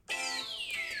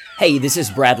Hey, this is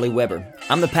Bradley Weber.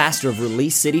 I'm the pastor of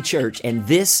Release City Church, and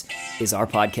this is our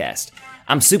podcast.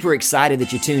 I'm super excited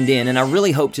that you tuned in, and I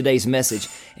really hope today's message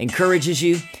encourages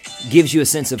you, gives you a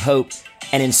sense of hope,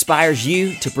 and inspires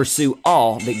you to pursue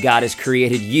all that God has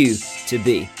created you to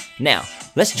be. Now,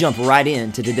 let's jump right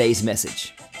into today's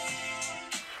message.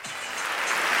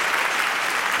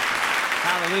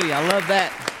 Hallelujah. I love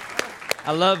that.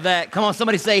 I love that. Come on,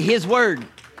 somebody say His word,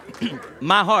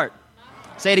 my heart.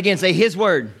 Say it again. Say His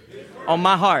word on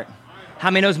my heart. How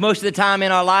many knows most of the time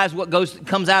in our lives what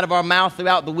comes out of our mouth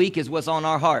throughout the week is what's on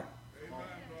our heart?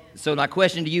 So my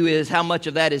question to you is, how much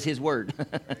of that is His word?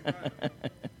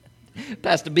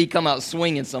 Pastor B come out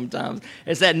swinging sometimes.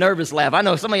 It's that nervous laugh. I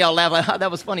know some of y'all laugh like, oh, that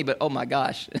was funny, but oh my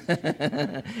gosh.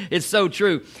 It's so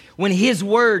true. When His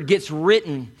word gets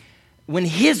written,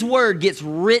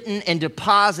 and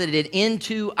deposited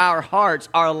into our hearts,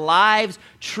 our lives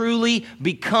truly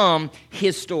become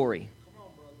His story.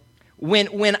 When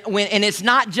and it's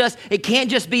not just, it can't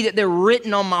just be that they're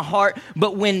written on my heart,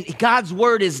 but when God's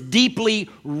word is deeply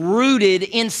rooted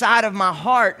inside of my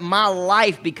heart, my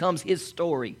life becomes His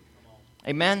story.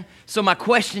 Amen? So my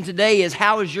question today is,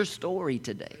 how is your story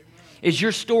today? Is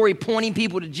your story pointing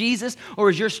people to Jesus, or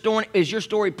is your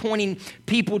story pointing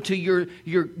people to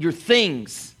your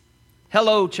things?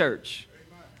 Hello, church.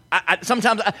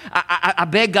 Sometimes I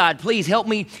beg God, please help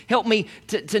me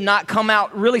to not come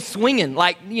out really swinging,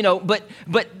 like, you know. But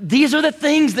these are the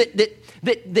things that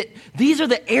these are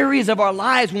the areas of our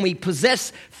lives when we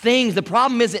possess things. The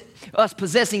problem isn't us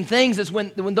possessing things; it's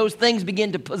when those things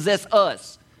begin to possess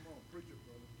us.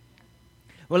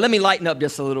 Well, let me lighten up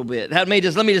just a little bit. Let me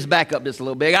just back up just a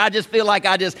little bit. I just feel like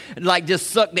I just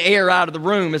sucked the air out of the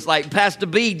room. It's like Pastor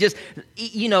B,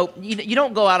 you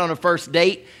don't go out on a first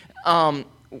date.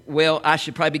 Well, I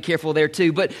should probably be careful there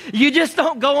too, but you just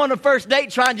don't go on a first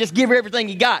date trying to just give her everything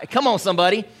you got. Come on,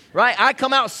 somebody, right? I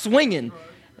come out swinging,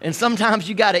 and sometimes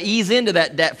you got to ease into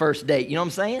that first date. You know what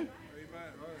I'm saying?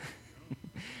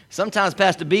 Sometimes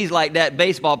Pastor B's like that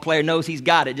baseball player, knows he's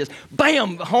got it. Just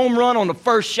bam, home run on the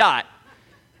first shot.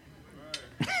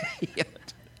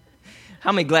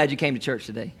 How many glad you came to church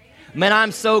today? Man,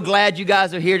 I'm so glad you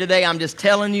guys are here today. I'm just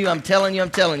telling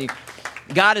you.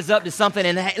 God is up to something.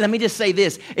 And let me just say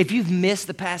this. If you've missed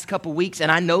the past couple weeks,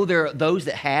 and I know there are those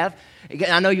that have,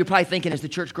 I know you're probably thinking, as the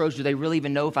church grows, do they really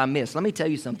even know if I missed? Let me tell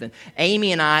you something.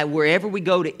 Amy and I, wherever we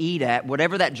go to eat at,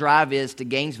 whatever that drive is to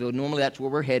Gainesville, normally that's where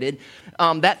we're headed,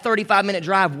 that 35-minute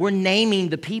drive, we're naming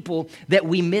the people that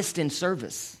we missed in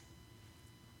service.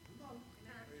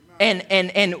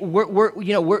 And we're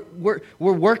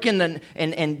working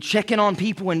and checking on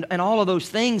people and all of those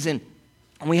things, and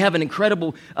we have an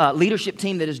incredible leadership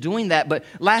team that is doing that. But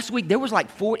last week there was like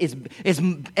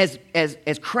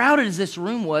as crowded as this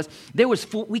room was,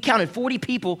 we counted 40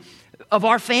 people of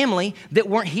our family that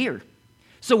weren't here.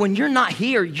 So when you're not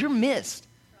here, you're missed.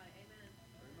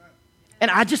 And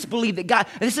I just believe that God,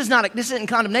 this isn't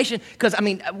condemnation, because, I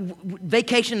mean,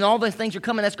 vacation and all those things are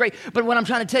coming, that's great. But what I'm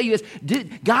trying to tell you is,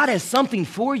 God has something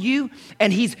for you,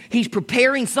 and He's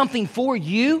preparing something for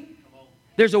you.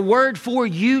 There's a word for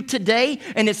you today,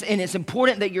 and it's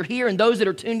important that you're here. And those that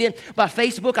are tuned in by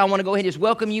Facebook, I want to go ahead and just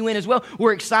welcome you in as well.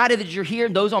 We're excited that you're here.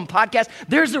 Those on podcast,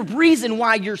 there's a reason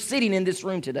why you're sitting in this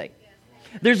room today.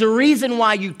 There's a reason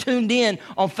why you tuned in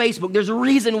on Facebook. There's a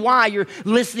reason why you're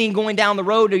listening going down the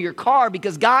road to your car,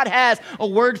 because God has a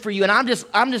word for you. And I'm just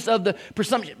of the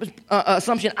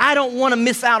assumption I don't want to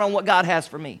miss out on what God has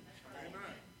for me.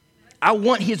 I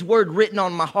want His word written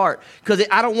on my heart, because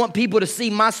I don't want people to see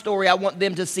my story. I want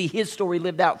them to see His story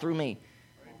lived out through me.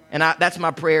 And that's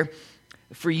my prayer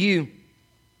for you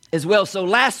as well. So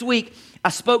last week, I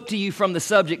spoke to you from the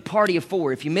subject, Party of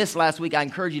Four. If you missed last week, I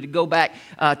encourage you to go back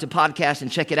to podcast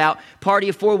and check it out. Party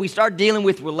of Four, we start dealing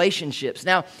with relationships.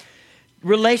 Now,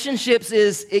 relationships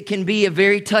it can be a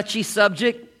very touchy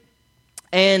subject.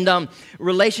 And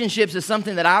relationships is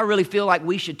something that I really feel like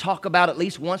we should talk about at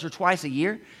least once or twice a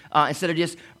year,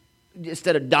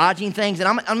 instead of dodging things. And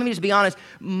I'm going to just be honest,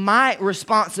 my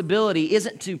responsibility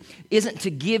isn't to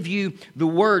give you the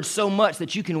word so much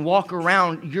that you can walk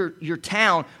around your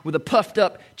town with a puffed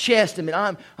up chest. I mean,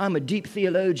 I'm a deep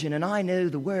theologian and I know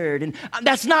the word. And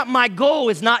that's not my goal.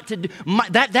 Is not to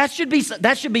that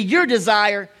should be your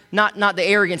desire. Not the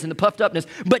arrogance and the puffed upness,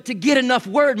 but to get enough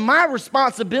word. My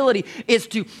responsibility is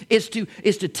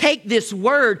to take this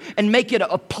word and make it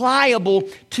applicable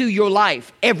to your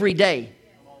life every day.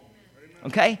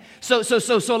 Okay? So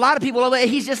a lot of people,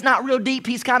 he's just not real deep.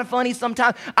 He's kind of funny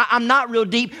sometimes. I'm not real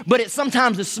deep, but it's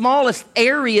sometimes the smallest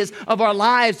areas of our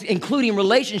lives, including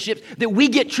relationships, that we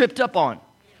get tripped up on.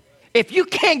 If you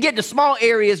can't get to small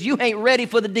areas, you ain't ready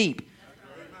for the deep.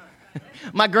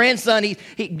 My grandson,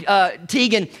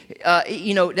 Tegan,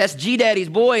 that's G-Daddy's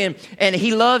boy, and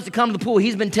he loves to come to the pool.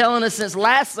 He's been telling us since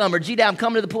last summer, G-Dad, I'm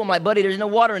coming to the pool. I'm like, buddy, there's no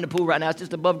water in the pool right now. It's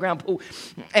just above ground pool.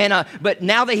 And but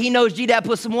now that he knows G-Dad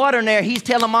put some water in there, he's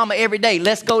telling Mama every day,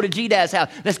 let's go to G-Dad's house.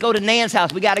 Let's go to Nan's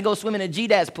house. We got to go swimming in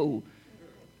G-Dad's pool.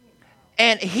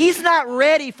 And he's not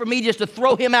ready for me just to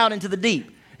throw him out into the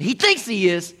deep. He thinks he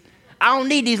is. I don't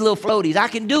need these little floaties. I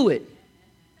can do it.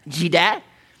 G-Dad.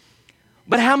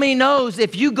 But how many knows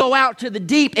if you go out to the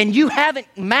deep and you haven't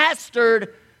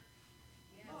mastered,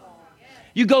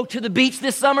 you go to the beach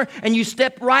this summer and you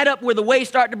step right up where the waves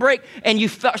start to break and you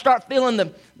start feeling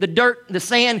the dirt, the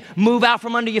sand move out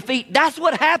from under your feet. That's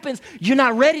what happens. You're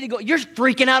not ready to go. You're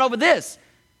freaking out over this.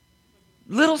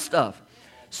 Little stuff.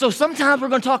 So sometimes we're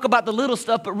going to talk about the little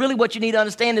stuff, but really what you need to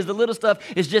understand is the little stuff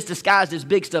is just disguised as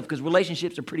big stuff because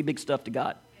relationships are pretty big stuff to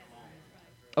God.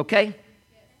 Okay?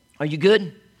 Are you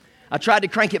good? I tried to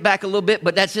crank it back a little bit,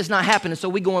 but that's just not happening. So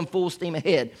we're going full steam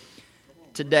ahead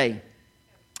today.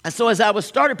 And so as I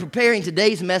started preparing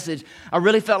today's message, I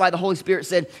really felt like the Holy Spirit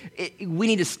said, we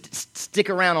need to stick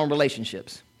around on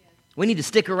relationships. We need to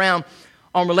stick around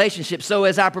on relationships. So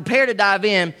as I prepare to dive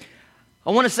in,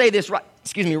 I want to say this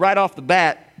right off the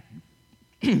bat.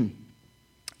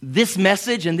 This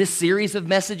message and this series of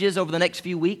messages over the next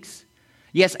few weeks.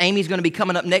 Yes, Amy's going to be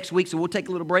coming up next week, so we'll take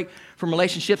a little break from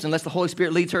relationships unless the Holy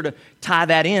Spirit leads her to tie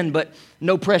that in, but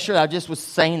no pressure. I just was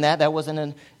saying that. That wasn't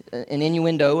an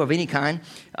innuendo of any kind.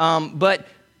 But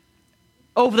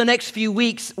over the next few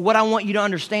weeks, what I want you to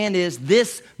understand is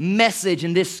this message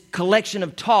and this collection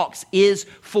of talks is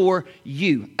for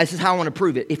you. This is how I want to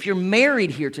prove it. If you're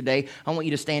married here today, I want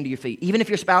you to stand to your feet. Even if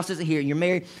your spouse isn't here and you're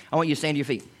married, I want you to stand to your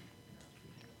feet.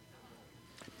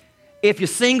 If you're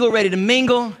single, ready to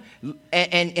mingle,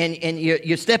 and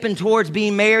you're stepping towards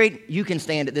being married, you can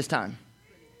stand at this time.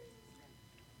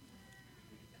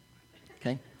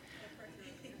 Okay?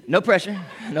 No pressure.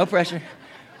 No pressure.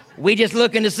 We just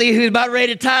looking to see who's about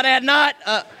ready to tie that knot.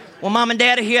 Well, Mom and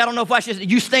Dad are here. I don't know if I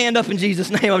should. You stand up in Jesus'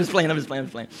 name. I'm just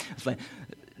playing.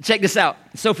 Check this out.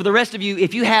 So for the rest of you,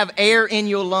 if you have air in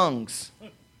your lungs,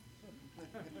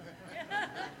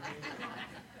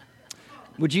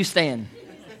 would you stand?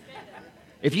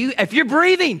 If you're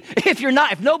breathing, if you're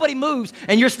not, if nobody moves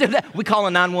and you're still there, we call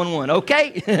a 911,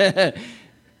 okay?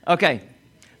 Okay.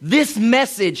 This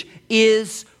message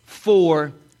is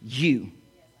for you.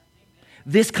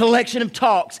 This collection of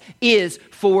talks is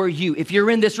for you. If you're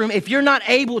in this room, if you're not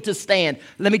able to stand,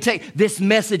 let me tell you, this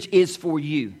message is for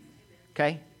you,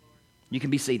 okay? You can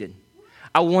be seated.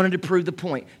 I wanted to prove the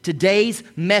point. Today's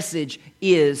message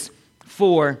is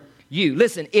for you.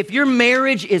 Listen, if your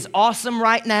marriage is awesome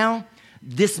right now,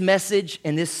 this message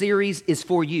and this series is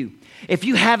for you. If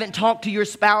you haven't talked to your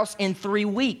spouse in 3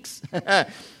 weeks,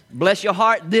 bless your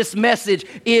heart, this message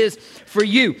is for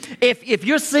you. If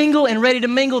you're single and ready to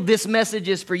mingle, this message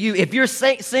is for you. If you're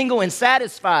single and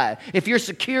satisfied, if you're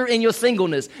secure in your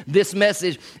singleness, this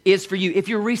message is for you. If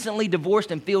you're recently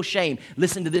divorced and feel shame,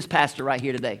 listen to this pastor right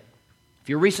here today. If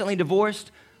you're recently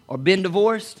divorced or been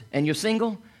divorced and you're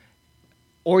single,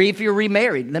 or if you're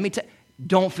remarried, let me tell you,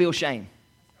 don't feel shame.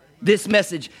 This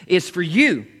message is for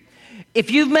you. If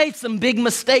you've made some big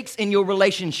mistakes in your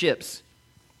relationships,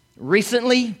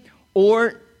 recently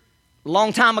or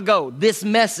long time ago, this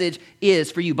message is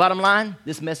for you. Bottom line,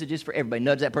 this message is for everybody.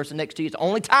 Nudge that person next to you. It's the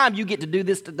only time you get to do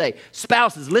this today.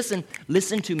 Spouses, listen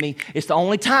to me. It's the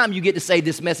only time you get to say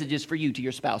this message is for you to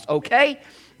your spouse, okay?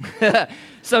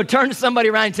 So turn to somebody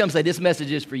around and tell them, say, this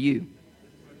message is for you.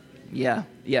 Yeah.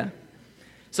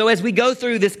 So as we go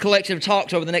through this collection of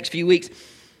talks over the next few weeks,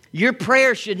 your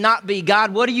prayer should not be,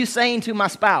 God, what are you saying to my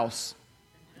spouse?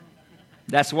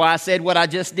 That's why I said what I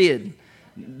just did.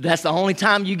 That's the only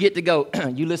time you get to go,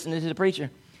 you listening to the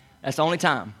preacher? That's the only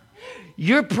time.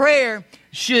 Your prayer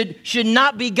should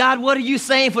not be, God, what are you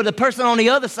saying for the person on the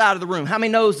other side of the room? How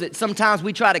many knows that sometimes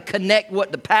we try to connect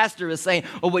what the pastor is saying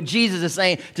or what Jesus is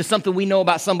saying to something we know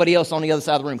about somebody else on the other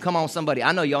side of the room? Come on, somebody.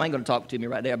 I know y'all ain't going to talk to me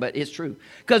right there, but it's true.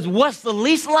 Because what's the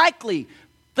least likely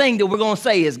thing that we're going to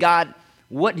say is, God,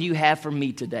 what do you have for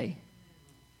me today?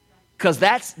 Because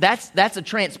that's a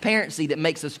transparency that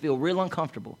makes us feel real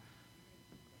uncomfortable.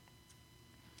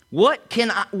 What can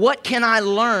I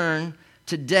learn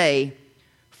today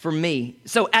for me?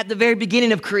 So at the very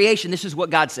beginning of creation, this is what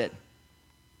God said.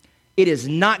 It is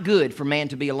not good for man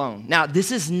to be alone. Now,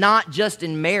 this is not just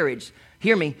in marriage.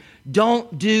 Hear me.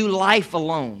 Don't do life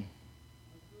alone.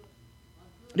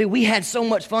 Dude, we had so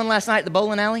much fun last night at the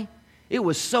bowling alley. It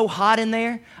was so hot in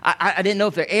there. I didn't know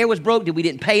if their air was broke. We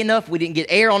didn't pay enough. We didn't get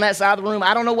air on that side of the room.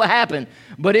 I don't know what happened,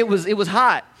 but it was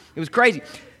hot. It was crazy.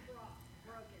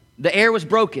 The air was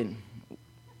broken.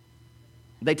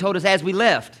 They told us as we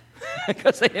left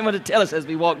because they didn't want to tell us as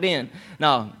we walked in.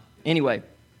 No, anyway.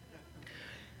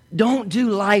 Don't do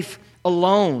life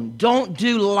alone. Don't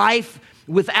do life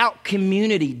without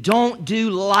community. Don't do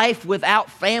life without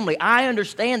family. I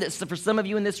understand that for some of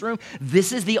you in this room,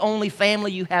 this is the only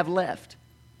family you have left.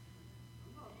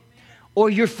 Or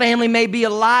your family may be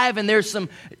alive and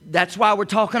that's why we're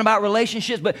talking about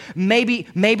relationships, but maybe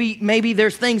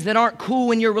there's things that aren't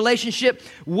cool in your relationship.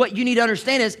 What you need to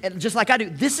understand is, just like I do,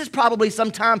 this is probably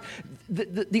sometimes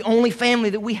the only family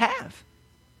that we have.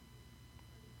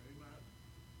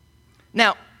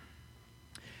 Now,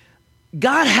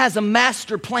 God has a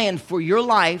master plan for your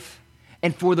life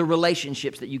and for the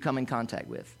relationships that you come in contact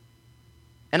with.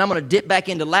 And I'm going to dip back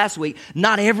into last week.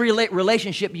 Not every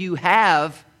relationship you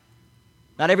have,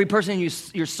 not every person in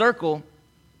your circle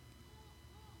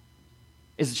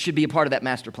should be a part of that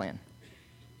master plan.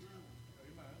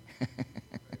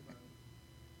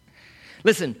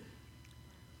 Listen,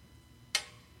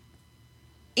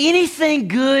 anything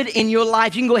good in your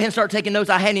life, you can go ahead and start taking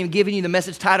notes. I hadn't even given you the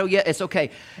message title yet. It's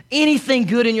okay. Anything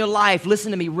good in your life,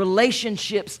 listen to me,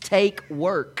 relationships take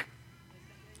work.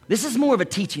 This is more of a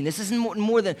teaching. This isn't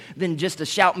more than just a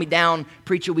shout me down,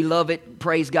 preacher, we love it,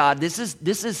 praise God. This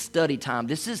is study time.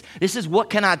 This is what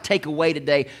can I take away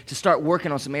today to start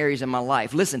working on some areas in my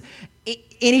life. Listen,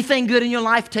 anything good in your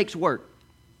life takes work.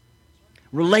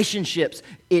 Relationships,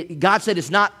 God said it's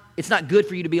not good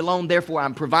for you to be alone, therefore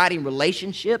I'm providing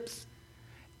relationships,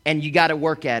 and you got to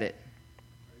work at it.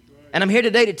 And I'm here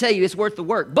today to tell you it's worth the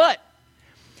work. But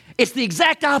it's the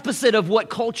exact opposite of what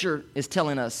culture is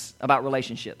telling us about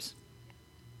relationships.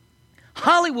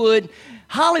 Hollywood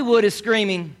is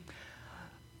screaming,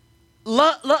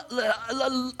 love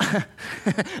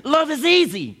is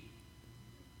easy.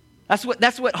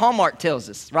 That's what Hallmark tells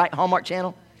us, right? Hallmark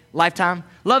Channel, Lifetime.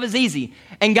 Love is easy.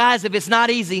 And guys, if it's not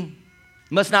easy,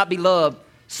 must not be love.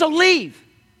 So leave.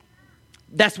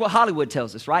 That's what Hollywood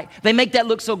tells us, right? They make that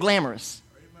look so glamorous.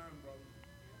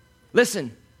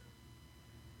 Listen.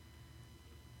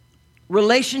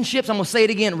 Relationships, I'm going to say it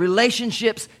again,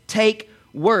 relationships take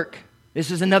work. This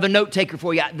is another note taker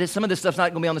for you. Some of this stuff's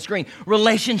not going to be on the screen.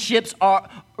 Relationships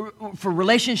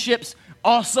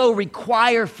also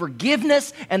require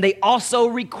forgiveness, and they also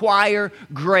require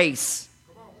grace.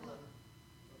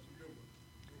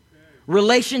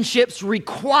 Relationships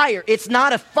require, it's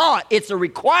not a thought, it's a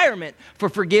requirement for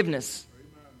forgiveness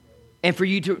and for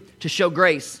you to show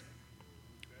grace.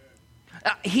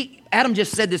 Adam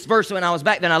just said this verse when I was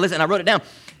back then. I listened and I wrote it down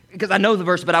because I know the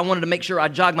verse, but I wanted to make sure I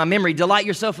jogged my memory. Delight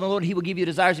yourself in the Lord, He will give you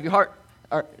the desires of your heart.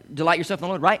 Or delight yourself in the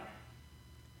Lord, right?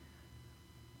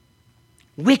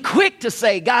 We're quick to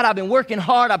say, God, I've been working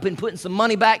hard. I've been putting some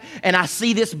money back, and I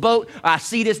see this boat, or I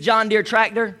see this John Deere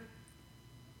tractor.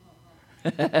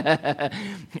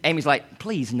 Amy's like,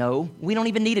 please, no. We don't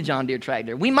even need a John Deere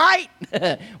tractor. We might.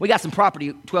 We got some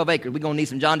property, 12 acres. We're going to need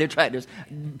some John Deere tractors.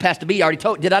 Pastor B already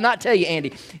told. Did I not tell you,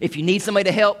 Andy? If you need somebody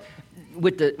to help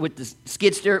with the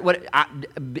skid steer,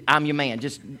 I'm your man.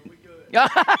 Just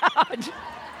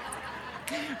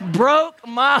broke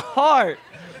my heart.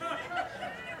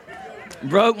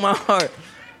 Broke my heart.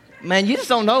 Man, you just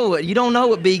don't know it. You don't know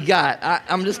what B got.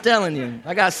 I'm just telling you.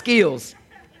 I got skills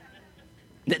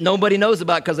that nobody knows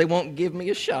about because they won't give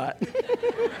me a shot.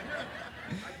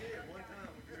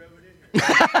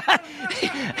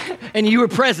 And you were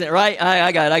present, right?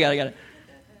 I got it.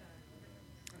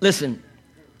 Listen,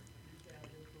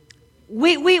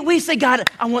 we say, God,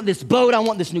 I want this boat, I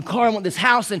want this new car, I want this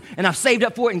house, and I've saved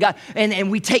up for it, and God, and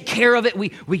we take care of it.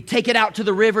 We take it out to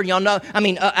the river, and y'all know,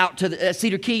 out to the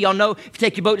Cedar Key. Y'all know, if you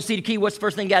take your boat to Cedar Key, what's the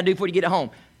first thing you got to do before you get it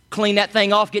home? Clean that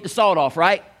thing off, get the salt off,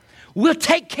 right? We'll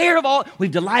take care of all. We've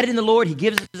delighted in the Lord. He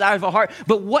gives us the desires of our heart.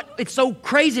 But it's so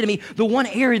crazy to me, the one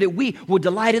area that we will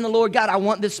delight in the Lord, God, I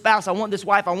want this spouse, I want this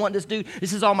wife, I want this dude.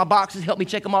 This is all my boxes. Help me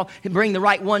check them off and bring the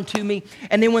right one to me.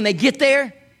 And then when they get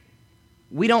there,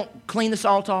 we don't clean the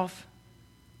salt off.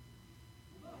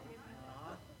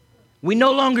 We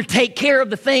no longer take care of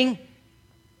the thing,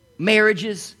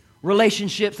 marriages,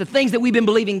 relationships, the things that we've been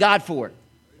believing God for.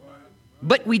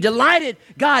 But we delighted,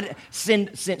 God, send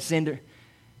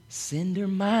her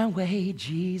my way,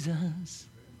 Jesus.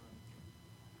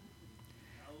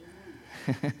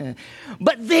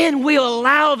 But then we'll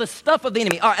allow the stuff of the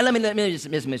enemy. All right, let me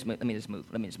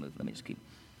just keep.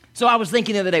 So I was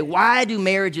thinking the other day, why do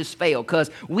marriages fail? Because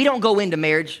we don't go into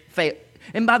marriage fail.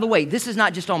 And by the way, this is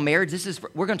not just on marriage.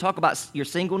 We're going to talk about your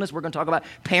singleness. We're going to talk about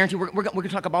parenting. We're going to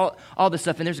talk about all this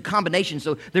stuff. And there's a combination.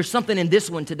 So there's something in this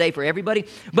one today for everybody.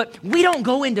 But we don't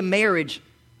go into marriage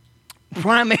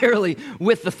primarily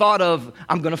with the thought of,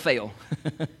 I'm going to fail.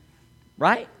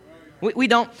 Right? We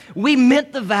don't. We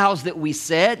meant the vows that we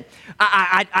said.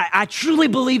 I truly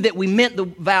believe that we meant the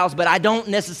vows, but I don't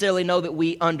necessarily know that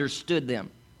we understood them.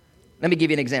 Let me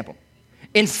give you an example.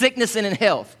 In sickness and in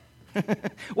health,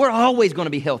 we're always going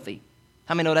to be healthy.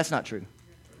 How many know that's not true?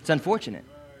 It's unfortunate.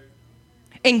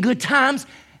 In good times,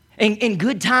 in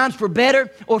good times for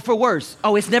better or for worse.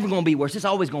 Oh, it's never going to be worse. It's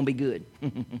always going to be good.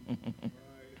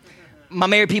 My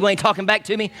married people ain't talking back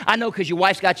to me. I know because your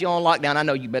wife's got you on lockdown. I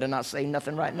know you better not say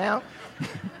nothing right now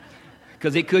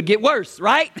because it could get worse,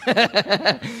 right?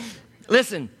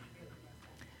 Listen.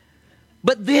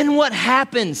 But then what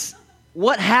happens?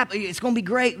 What happens? It's going to be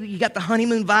great. You got the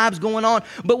honeymoon vibes going on.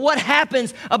 But what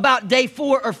happens about day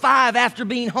 4 or 5 after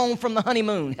being home from the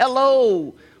honeymoon?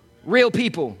 Hello, real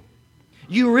people.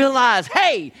 You realize,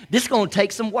 hey, this is going to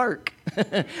take some work.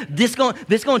 This going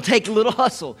to take a little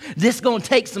hustle. This is going to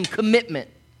take some commitment.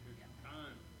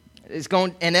 It's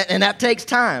going, and that takes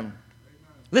time.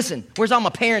 Listen, where's all my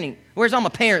parenting? Where's all my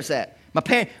parents at? My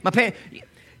parent.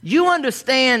 You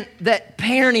understand that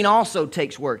parenting also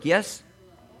takes work, yes?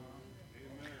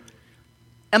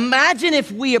 Imagine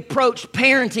if we approached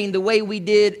parenting the way we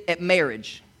did at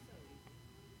marriage.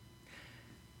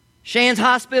 Shan's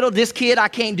hospital, this kid, I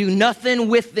can't do nothing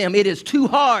with them. It is too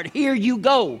hard. Here you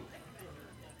go.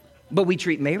 But we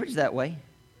treat marriage that way.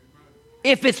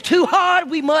 If it's too hard,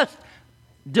 we must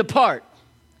depart.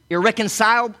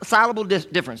 Irreconcilable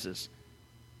differences.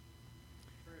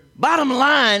 Bottom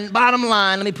line,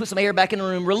 let me put some air back in the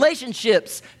room.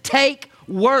 Relationships take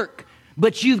work,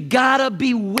 but you've got to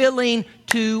be willing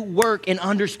to work and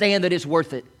understand that it's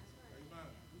worth it.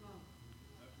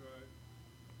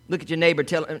 Look at your neighbor,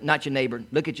 not your neighbor,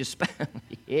 look at your spouse.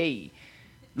 Hey.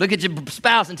 Look at your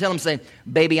spouse and tell them, say,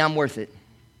 baby, I'm worth it.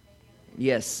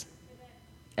 Yes,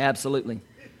 absolutely.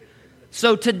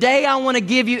 So today I want to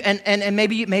give you, and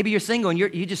maybe you're single and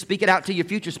you just speak it out to your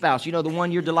future spouse. You know, the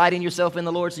one you're delighting yourself in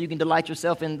the Lord so you can delight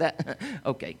yourself in that.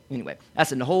 Okay, anyway,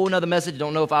 that's a whole other message.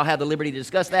 Don't know if I'll have the liberty to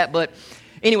discuss that, but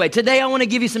anyway, today I want to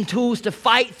give you some tools to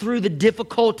fight through the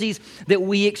difficulties that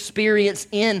we experience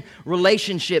in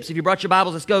relationships. If you brought your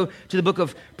Bibles, let's go to the book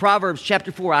of Proverbs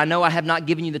chapter 4. I know I have not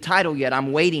given you the title yet.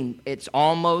 I'm waiting. It's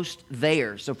almost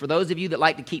there. So for those of you that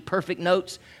like to keep perfect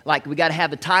notes, like we got to have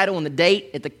the title and the date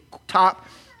at the top,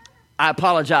 I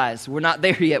apologize. We're not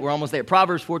there yet. We're almost there.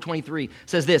 Proverbs 4:23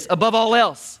 says this, above all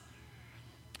else,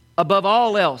 above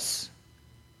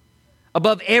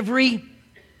every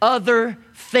other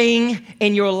thing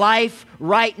in your life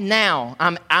right now,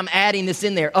 I'm adding this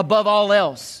in there, above all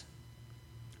else,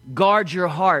 guard your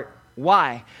heart.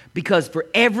 Why? Because for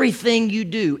everything you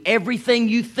do, everything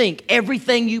you think,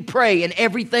 everything you pray, and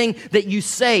everything that you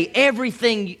say,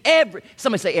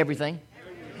 somebody say everything.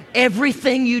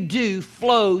 Everything you do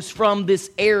flows from this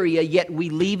area, yet we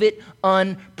leave it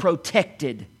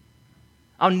unprotected.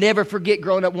 I'll never forget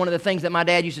growing up, one of the things that my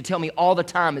dad used to tell me all the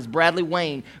time is, Bradley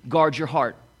Wayne, guard your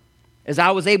heart. As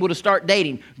I was able to start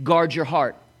dating, guard your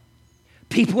heart.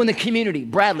 People in the community,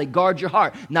 Bradley, guard your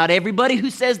heart. Not everybody who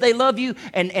says they love you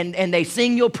and they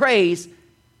sing your praise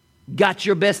got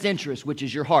your best interest, which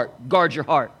is your heart. Guard your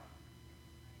heart.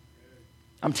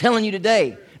 I'm telling you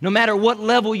today, no matter what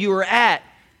level you are at,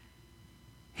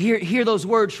 hear those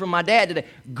words from my dad today.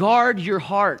 Guard your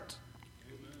heart.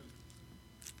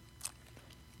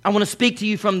 I want to speak to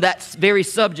you from that very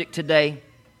subject today.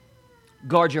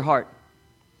 Guard your heart.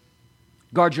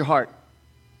 Guard your heart.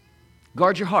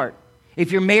 Guard your heart.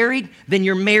 If you're married, then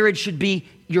your marriage should be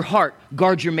your heart.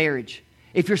 Guard your marriage.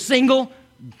 If you're single,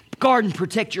 guard and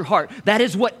protect your heart. That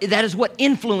is what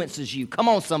influences you. Come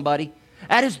on, somebody.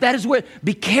 That is where,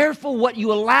 be careful what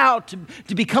you allow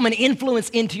to become an influence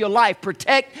into your life.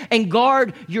 Protect and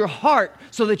guard your heart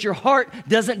so that your heart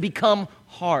doesn't become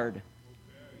hard.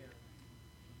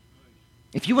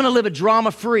 If you want to live a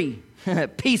drama-free,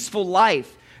 peaceful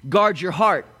life, guard your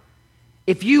heart.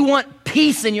 If you want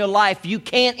peace in your life, you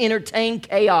can't entertain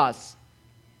chaos.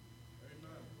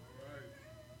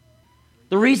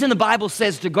 The reason the Bible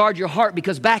says to guard your heart,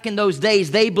 because back in those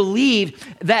days, they believed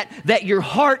that your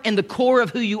heart and the core of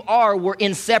who you are were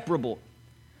inseparable.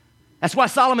 That's why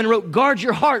Solomon wrote, guard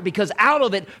your heart, because out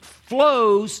of it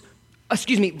flows, because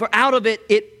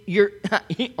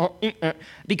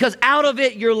out of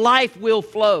it your life will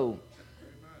flow.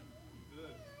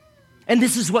 And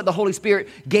this is what the Holy Spirit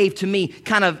gave to me,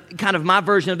 kind of my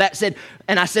version of that said,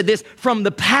 and I said this, from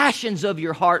the passions of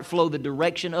your heart flow the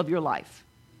direction of your life.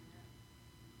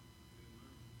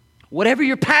 Whatever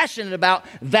you're passionate about,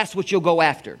 that's what you'll go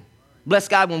after. Bless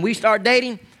God, when we started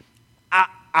dating,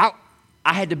 I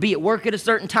had to be at work at a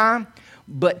certain time.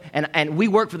 And we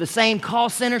worked for the same call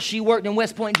center. She worked in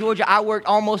West Point, Georgia. I worked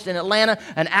almost in Atlanta,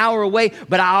 an hour away.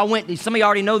 But I went, some of you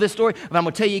already know this story, but I'm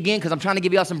going to tell you again because I'm trying to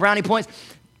give y'all some brownie points.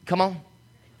 Come on.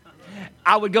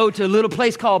 I would go to a little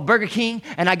place called Burger King,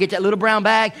 and I get that little brown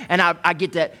bag, and I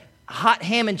get that hot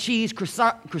ham and cheese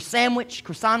croissant sandwich,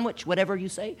 whatever you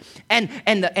say, and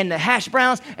the hash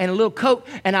browns and a little Coke,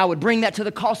 and I would bring that to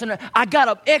the call center. I got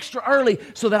up extra early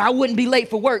so that I wouldn't be late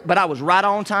for work, but I was right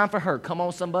on time for her. Come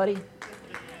on, somebody.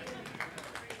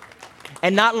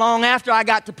 And not long after, I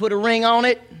got to put a ring on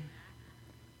it.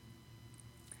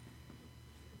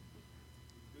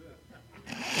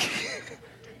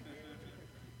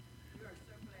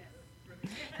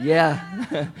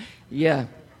 Yeah, yeah.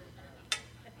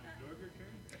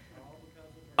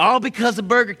 All because of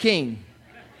Burger King.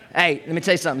 Hey, let me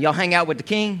tell you something. Y'all hang out with the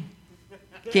King,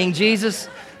 King Jesus.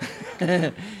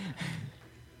 Daddy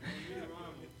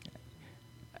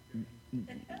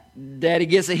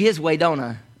gets it his way, don't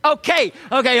I? Okay.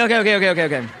 All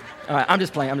right, I'm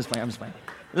just playing.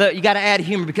 Look, you got to add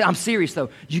humor because I'm serious, though.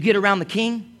 You get around the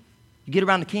King.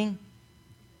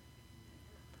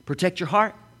 Protect your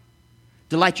heart.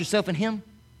 Delight yourself in Him.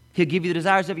 He'll give you the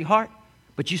desires of your heart,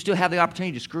 but you still have the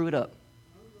opportunity to screw it up.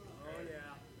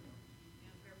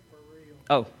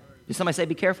 Oh, did somebody say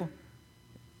be careful?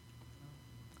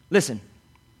 Listen.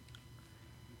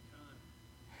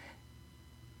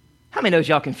 How many knows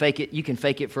y'all can fake it? You can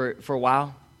fake it for a while.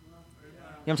 You know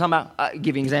what I'm talking about? I'll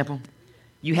give you an example.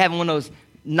 You having one of those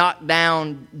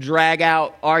knock-down,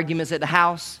 drag-out arguments at the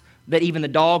house that even the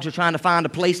dogs are trying to find a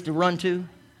place to run to.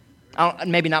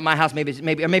 Maybe not my house, maybe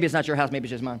it's not your house, maybe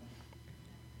it's just mine.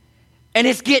 And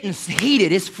it's getting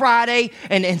heated. It's Friday,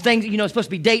 and things, it's supposed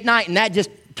to be date night, and that just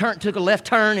took a left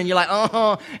turn, and you're like,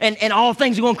 and all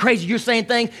things are going crazy. You're saying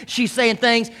things, she's saying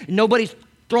things. Nobody's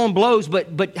throwing blows,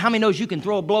 but how many knows you can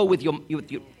throw a blow with your.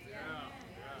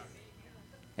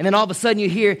 And then all of a sudden you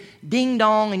hear ding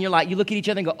dong, and you look at each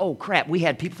other and go, oh crap, we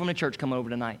had people from the church come over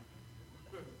tonight.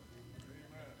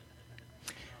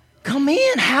 Come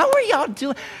in, how are y'all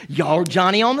doing? Y'all are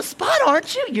Johnny on the spot,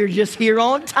 aren't you? You're just here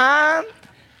on time.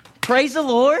 Praise the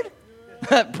Lord.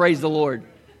 Praise the Lord.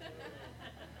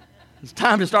 It's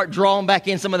time to start drawing back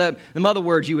in some of the other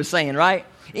words you were saying, right?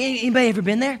 Anybody ever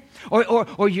been there?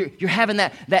 Or you're having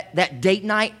that date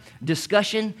night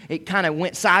discussion. It kind of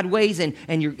went sideways,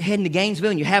 and you're heading to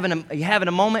Gainesville, and you're having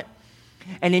a moment,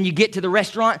 and then you get to the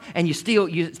restaurant, and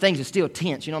things are still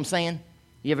tense. You know what I'm saying?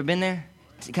 You ever been there?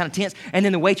 It's kind of tense. And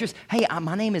then the waitress, hey,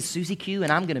 my name is Susie Q,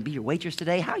 and I'm going to be your waitress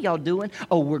today. How y'all doing?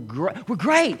 Oh, we're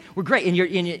great.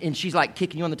 And she's like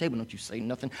kicking you on the table. Don't you say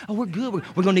nothing. Oh, we're good.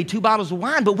 We're going to need 2 bottles of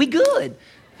wine, but we good.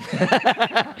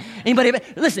 Anybody?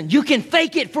 Listen, you can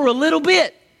fake it for a little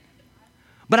bit.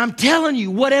 But I'm telling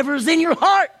you, whatever's in your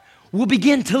heart will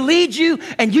begin to lead you.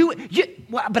 And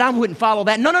but I wouldn't follow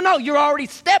that. No. You're already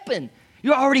stepping.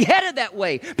 You're already headed that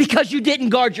way because you didn't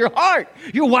guard your heart.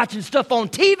 You're watching stuff on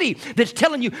TV that's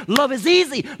telling you love is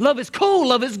easy, love is cool,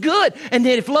 love is good. And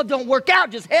then if love don't work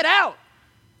out, just head out.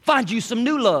 Find you some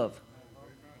new love.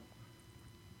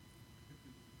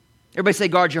 Everybody say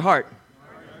guard your heart.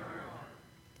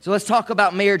 So let's talk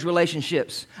about marriage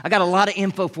relationships. I got a lot of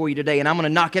info for you today, and I'm going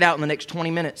to knock it out in the next 20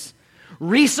 minutes.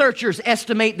 Researchers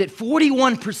estimate that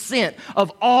 41%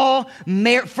 of all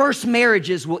first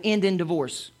marriages will end in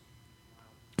divorce.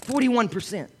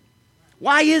 41%.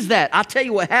 Why is that? I'll tell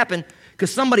you what happened,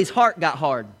 because somebody's heart got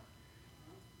hard.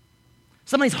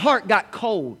 Somebody's heart got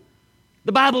cold.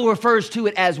 The Bible refers to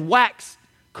it as wax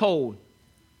cold.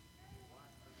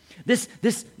 This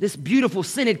beautiful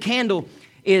scented candle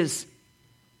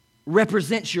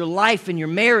represents your life and your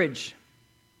marriage.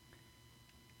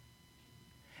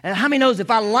 And how many knows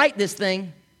if I light this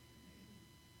thing,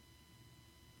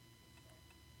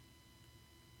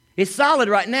 it's solid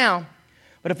right now,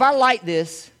 but if I light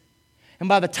this, and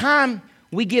by the time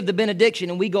we give the benediction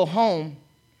and we go home,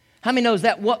 how many knows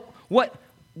that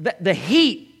the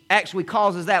heat actually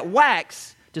causes that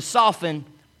wax to soften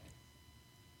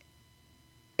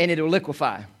and it'll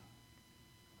liquefy. Let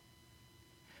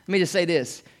me just say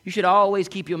this. You should always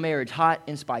keep your marriage hot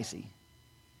and spicy.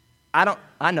 I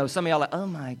know some of y'all are like, oh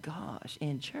my gosh,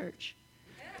 in church.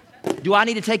 Do I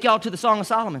need to take y'all to the Song of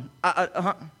Solomon?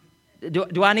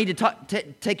 Do I need to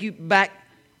take you back?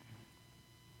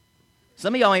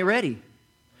 Some of y'all ain't ready.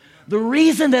 The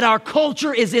reason that our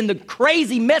culture is in the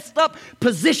crazy, messed up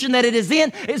position that it is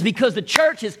in is because the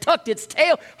church has tucked its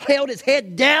tail, held its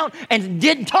head down, and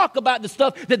didn't talk about the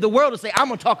stuff that the world will say, I'm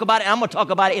going to talk about it, and I'm going to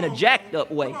talk about it in a jacked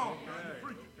up way.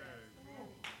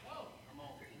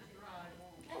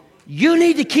 You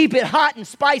need to keep it hot and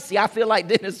spicy. I feel like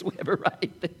Dennis Weber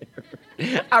right there.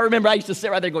 I remember I used to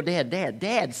sit right there and go,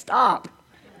 Dad, stop.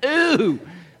 Ooh.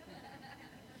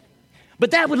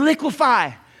 But that would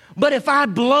liquefy. But if I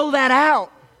blow that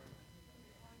out,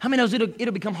 how many knows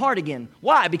it'll become hard again?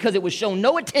 Why? Because it was shown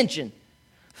no attention.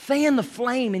 Fan the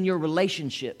flame in your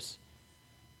relationships.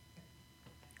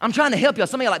 I'm trying to help y'all.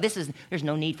 Some of y'all are like, there's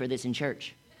no need for this in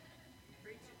church.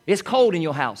 It's cold in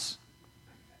your house.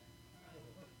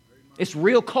 It's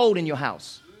real cold in your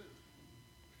house.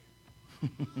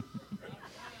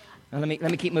 Now, let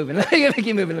me keep moving. Let me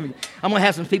keep moving. I'm going to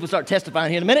have some people start testifying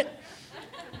here in a minute.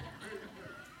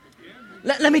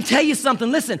 Let me tell you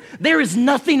something. Listen, there is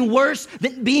nothing worse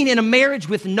than being in a marriage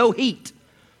with no heat.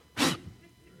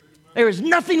 There is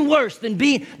nothing worse than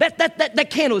being, that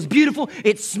candle is beautiful,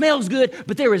 it smells good,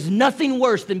 but there is nothing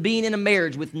worse than being in a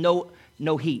marriage with no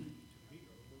heat.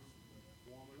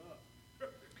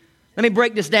 Let me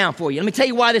break this down for you. Let me tell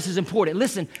you why this is important.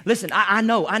 Listen, I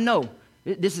know.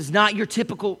 This is not your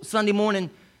typical Sunday morning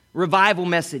revival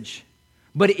message.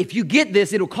 But if you get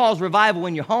this, it'll cause revival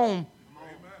in your home.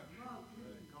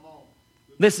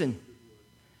 Listen,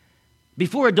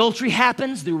 before adultery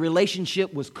happens, the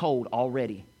relationship was cold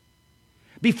already.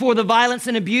 Before the violence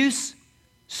and abuse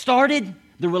started,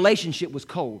 the relationship was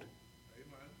cold.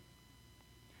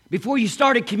 Before you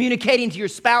started communicating to your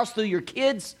spouse through your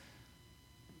kids,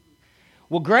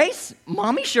 well, Grace,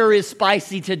 Mommy sure is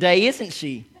spicy today, isn't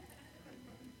she?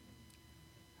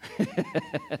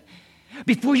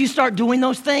 Before you start doing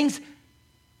those things,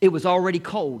 it was already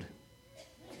cold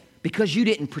because you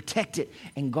didn't protect it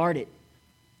and guard it.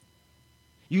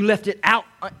 You left it out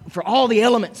for all the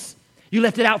elements. You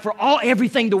left it out for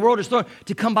everything the world is throwing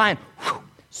to come by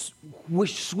and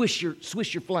swish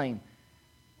your flame.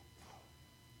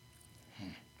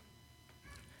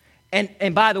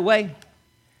 And by the way,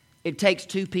 it takes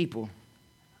two people,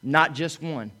 not just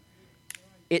one.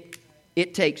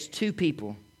 It takes two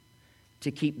people to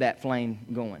keep that flame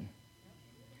going.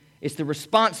 It's the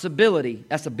responsibility,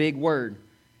 that's a big word.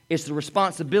 It's the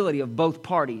responsibility of both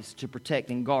parties to protect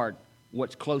and guard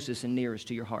what's closest and nearest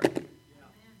to your heart.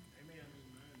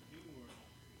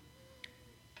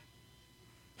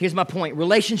 Here's my point.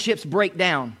 Relationships break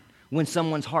down when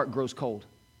someone's heart grows cold.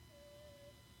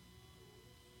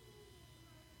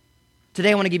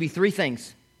 Today I want to give you three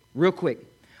things, real quick.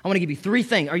 I want to give you three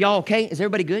things. Are y'all okay? Is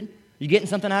everybody good? You getting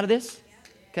something out of this?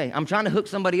 Okay, I'm trying to hook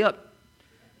somebody up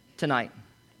tonight.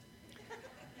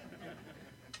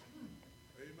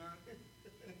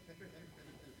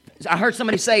 I heard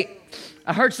somebody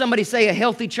say a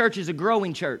healthy church is a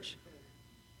growing church.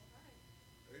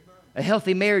 A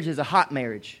healthy marriage is a hot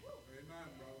marriage.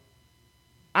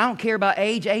 I don't care about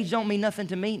age. Age don't mean nothing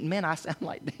to me. Man, I sound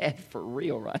like Dad for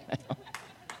real right now.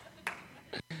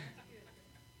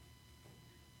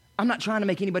 I'm not trying to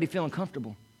make anybody feel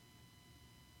uncomfortable.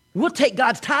 We'll take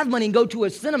God's tithe money and go to a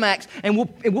Cinemax and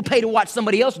we'll pay to watch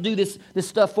somebody else do this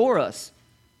stuff for us,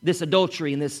 this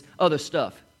adultery and this other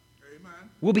stuff.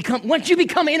 Amen. Once you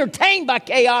become entertained by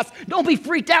chaos, don't be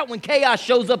freaked out when chaos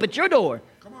shows up at your door.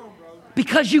 Come on, brother.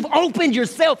 Because you've opened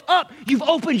yourself up. You've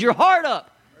opened your heart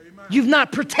up. Amen. You've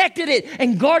not protected it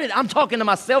and guarded it. I'm talking to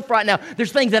myself right now.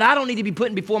 There's things that I don't need to be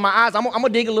putting before my eyes. I'm gonna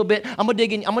dig a little bit. I'm gonna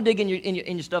dig in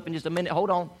your stuff in just a minute. Hold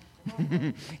on.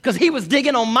 Because he was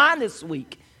digging on mine this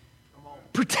week.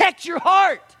 Protect your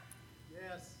heart.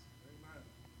 Yes.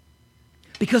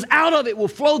 Because out of it will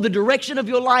flow the direction of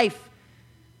your life.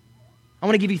 I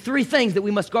want to give you three things that we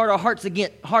must guard our heart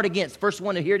against. First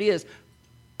one, here it is.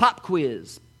 Pop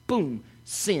quiz. Boom.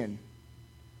 Sin.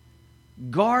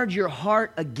 Guard your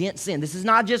heart against sin. This is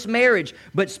not just marriage,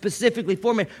 but specifically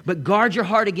for marriage. But guard your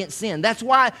heart against sin. That's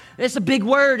why it's a big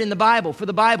word in the Bible, for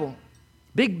the Bible.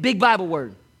 Big Bible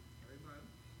word.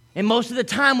 And most of the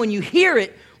time when you hear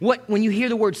it, when you hear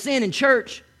the word sin in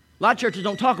church, a lot of churches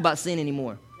don't talk about sin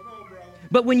anymore.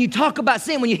 But when you talk about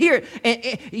sin, when you hear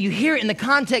it, you hear it in the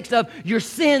context of your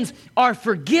sins are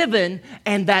forgiven,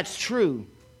 and that's true.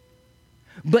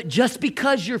 But just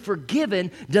because you're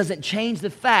forgiven doesn't change the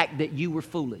fact that you were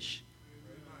foolish.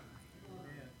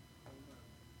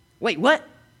 Wait, what?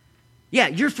 Yeah,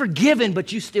 you're forgiven,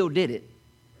 but you still did it.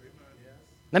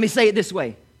 Let me say it this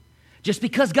way. Just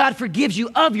because God forgives you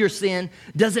of your sin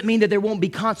doesn't mean that there won't be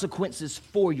consequences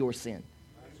for your sin.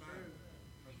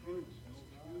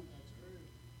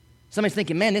 Somebody's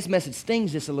thinking, man, this message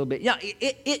stings just a little bit. Yeah,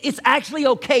 it's actually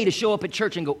okay to show up at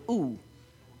church and go, ooh,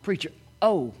 preacher,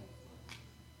 oh.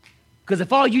 Because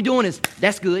if all you're doing is,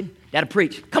 that's good, that'll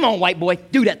preach. Come on, white boy,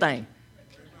 do that thing.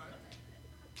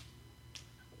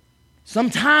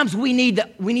 Sometimes we need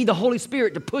the Holy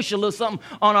Spirit to push a little something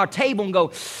on our table and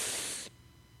go,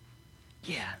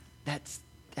 yeah, that's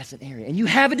That's an area. And you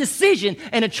have a decision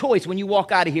and a choice when you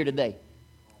walk out of here today.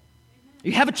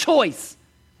 You have a choice.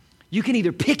 You can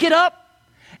either pick it up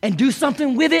and do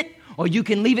something with it, or you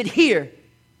can leave it here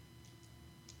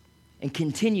and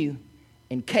continue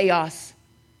in chaos,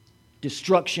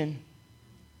 destruction,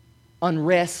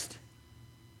 unrest.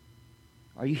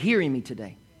 Are you hearing me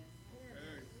today?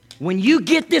 When you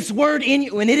get this word in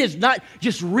you, and it is not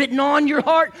just written on your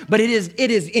heart, but it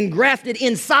is engrafted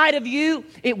inside of you,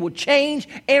 it will change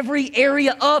every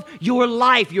area of your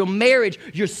life, your marriage,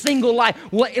 your single life,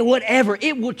 whatever.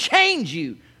 It will change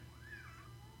you.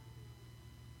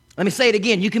 Let me say it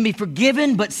again. You can be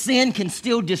forgiven, but sin can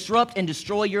still disrupt and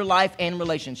destroy your life and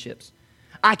relationships.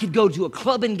 I could go to a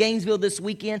club in Gainesville this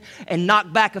weekend and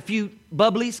knock back a few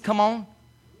bubblies. Come on.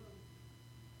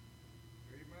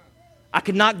 I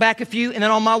could knock back a few, and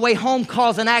then on my way home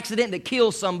cause an accident that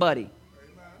kills somebody.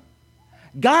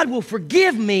 God will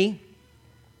forgive me,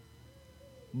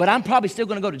 but I'm probably still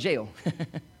going to go to jail. Yes,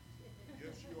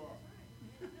 you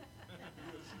are.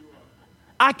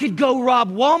 I could go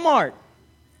rob Walmart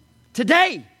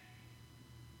today.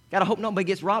 Gotta hope nobody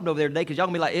gets robbed over there today, because y'all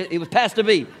gonna be like, it was Pastor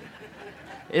B.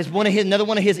 It's another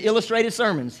one of his illustrated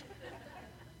sermons.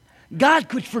 God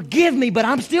could forgive me, but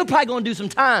I'm still probably gonna do some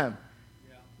time.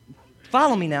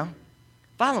 Follow me now.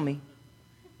 Follow me.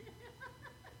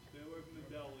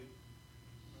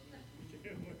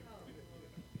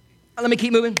 Let me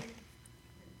keep moving.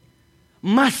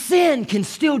 My sin can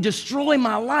still destroy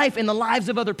my life and the lives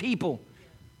of other people.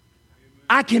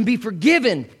 I can be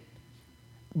forgiven,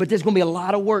 but there's going to be a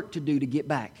lot of work to do to get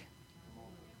back.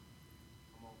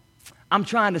 I'm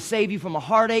trying to save you from a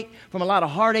heartache, from a lot of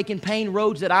heartache and pain,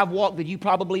 roads that I've walked that you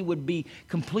probably would be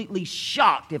completely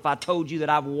shocked if I told you that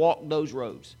I've walked those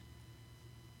roads.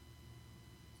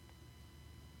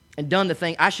 And done the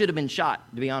thing. I should have been shot,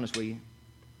 to be honest with you.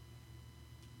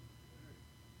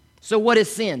 So what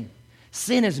is sin?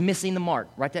 Sin is missing the mark.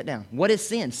 Write that down. What is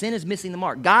sin? Sin is missing the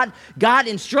mark. God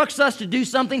instructs us to do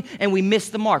something and we miss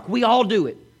the mark. We all do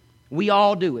it. We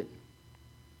all do it.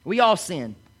 We all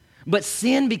sin. But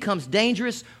sin becomes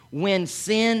dangerous when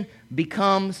sin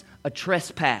becomes a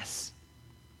trespass.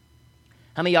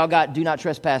 How many of y'all got do not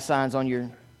trespass signs on your,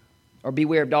 or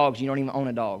beware of dogs, you don't even own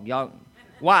a dog? Y'all,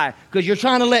 why? Because you're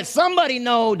trying to let somebody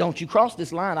know, don't you cross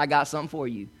this line, I got something for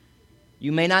you.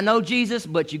 You may not know Jesus,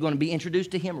 but you're going to be introduced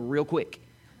to him real quick.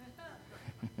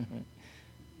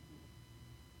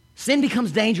 Sin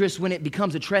becomes dangerous when it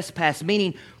becomes a trespass,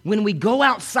 meaning when we go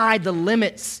outside the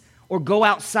limits or go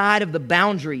outside of the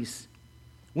boundaries,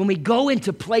 when we go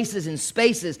into places and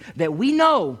spaces that we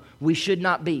know we should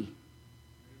not be.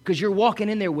 Because you're walking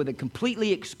in there with a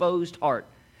completely exposed heart,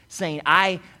 saying,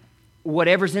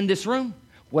 whatever's in this room,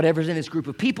 whatever's in this group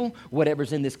of people,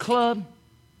 whatever's in this club,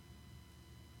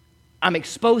 I'm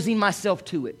exposing myself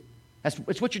to it.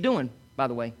 It's what you're doing, by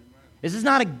the way. This is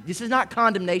not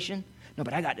condemnation. No,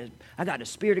 but I got the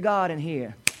Spirit of God in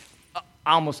here.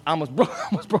 I almost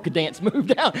broke a dance move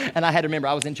down, and I had to remember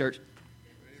I was in church.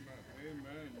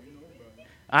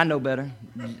 I know better.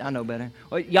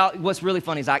 Well, y'all, what's really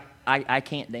funny is I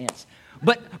can't dance,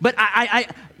 but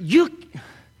you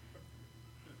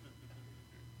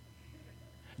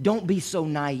don't be so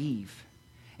naive,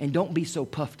 and don't be so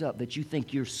puffed up that you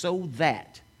think you're so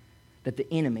that the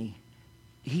enemy,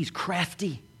 he's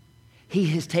crafty. He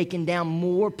has taken down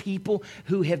more people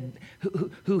who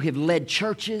have led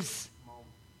churches.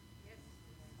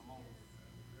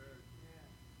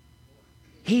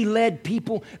 He led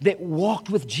people that walked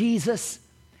with Jesus.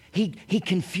 He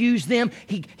confused them.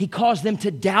 He caused them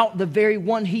to doubt the very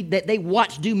one that they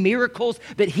watched do miracles,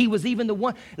 that he was even the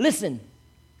one. Listen,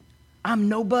 I'm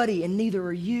nobody and neither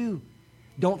are you.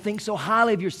 Don't think so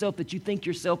highly of yourself that you think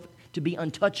yourself to be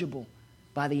untouchable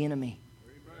by the enemy.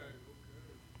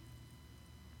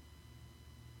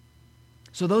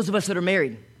 So those of us that are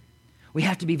married, we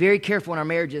have to be very careful in our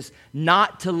marriages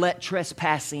not to let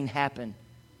trespassing happen.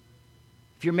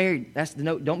 If you're married, that's the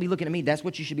note. Don't be looking at me. That's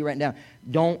what you should be writing down.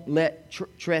 Don't let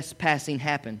trespassing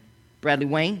happen. Bradley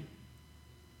Wayne,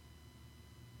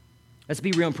 let's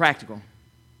be real and practical.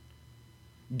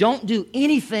 Don't do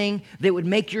anything that would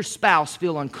make your spouse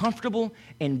feel uncomfortable,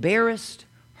 embarrassed,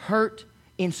 hurt,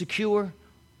 insecure,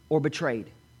 or betrayed.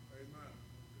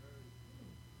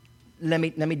 Let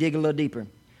me dig a little deeper.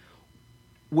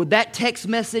 Would that text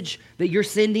message that you're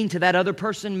sending to that other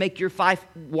person make your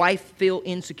wife feel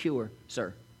insecure,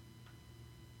 sir?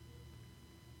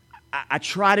 I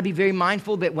try to be very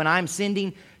mindful that when I'm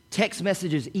sending text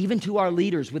messages, even to our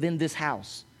leaders within this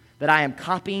house, that I am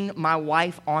copying my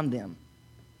wife on them.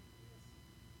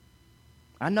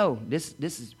 I know this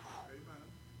is.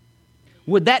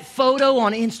 Would that photo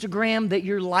on Instagram that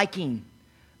you're liking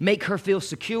make her feel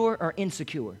secure or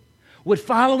insecure? Would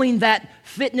following that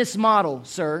fitness model,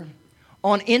 sir,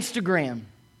 on Instagram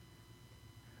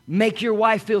make your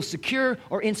wife feel secure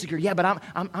or insecure? Yeah, but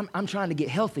I'm trying to get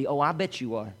healthy. Oh, I bet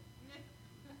you are.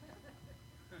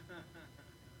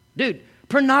 Dude,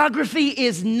 pornography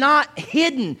is not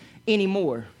hidden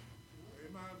anymore.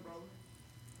 Amen, brother.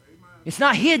 Amen. It's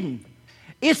not hidden.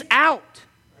 It's out.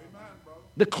 Amen, brother.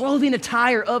 The clothing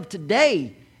attire of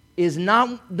today is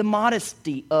not the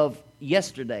modesty of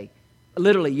yesterday.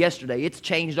 Literally yesterday. It's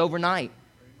changed overnight.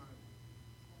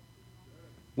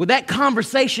 Would that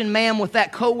conversation, ma'am, with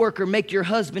that coworker make your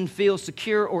husband feel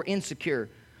secure or insecure?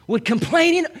 Would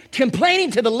complaining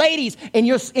to the ladies in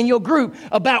your group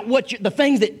about the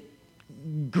things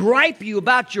that gripe you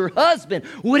about your husband,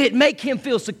 would it make him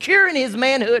feel secure in his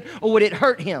manhood, or would it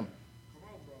hurt him?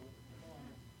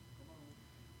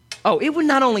 Oh, it would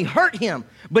not only hurt him,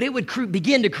 but it would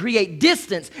begin to create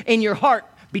distance in your heart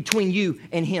between you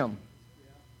and him.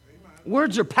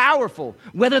 Words are powerful.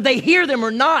 Whether they hear them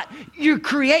or not, you're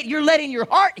letting your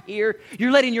heart hear.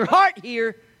 You're letting your heart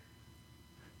hear.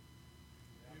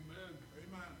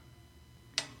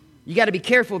 You got to be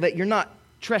careful that you're not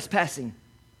trespassing.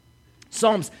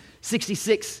 Psalm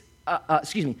 16:6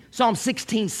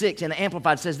 in the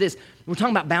Amplified says this. We're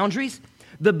talking about boundaries.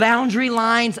 The boundary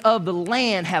lines of the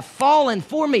land have fallen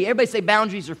for me. Everybody say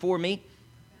boundaries are for me.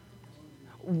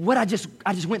 What I just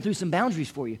went through some boundaries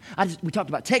for you. We talked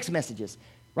about text messages,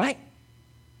 right?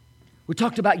 We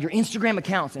talked about your Instagram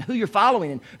accounts and who you're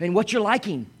following and what you're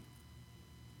liking.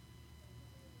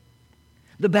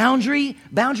 The boundary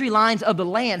lines of the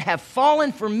land have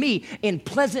fallen for me in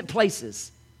pleasant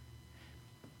places.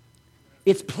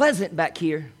 It's pleasant back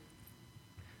here.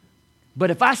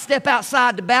 But if I step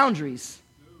outside the boundaries,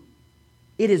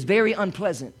 it is very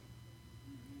unpleasant.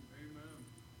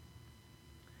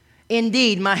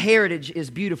 Indeed, my heritage is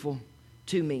beautiful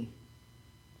to me.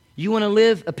 You want to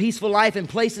live a peaceful life in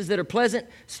places that are pleasant?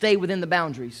 Stay within the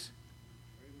boundaries.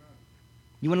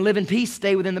 You want to live in peace?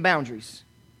 Stay within the boundaries.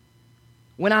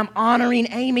 When I'm honoring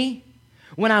Amy,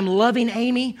 when I'm loving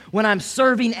Amy, when I'm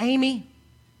serving Amy,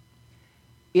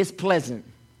 it's pleasant.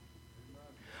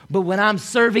 But when I'm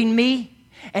serving me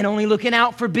and only looking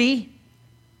out for B,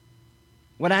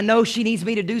 when I know she needs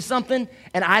me to do something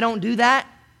and I don't do that,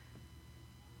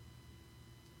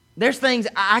 there's things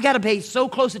I got to pay so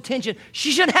close attention.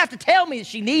 She shouldn't have to tell me that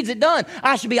she needs it done.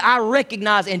 I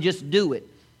recognize and just do it.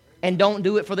 And don't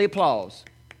do it for the applause.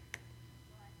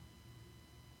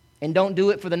 And don't do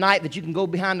it for the night that you can go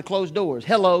behind the closed doors.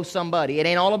 Hello, somebody. It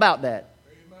ain't all about that.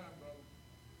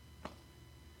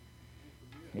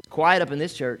 It's quiet up in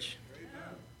this church.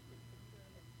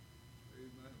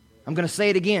 I'm going to say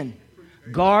it again.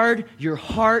 Guard your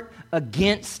heart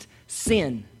against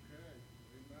sin.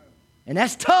 And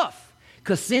that's tough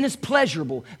because sin is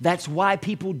pleasurable. That's why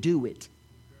people do it.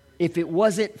 If it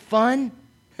wasn't fun,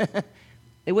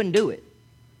 they wouldn't do it.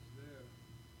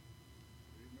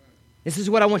 This is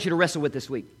what I want you to wrestle with this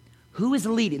week. Who is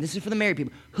leading? This is for the married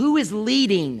people. Who is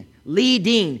leading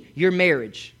your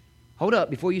marriage? Hold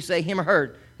up, before you say him or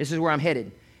her, this is where I'm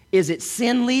headed. Is it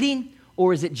sin leading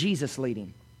or is it Jesus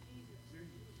leading?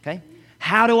 Okay?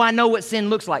 How do I know what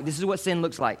sin looks like? This is what sin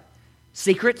looks like.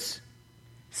 Secrets,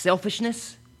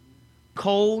 selfishness,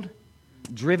 cold,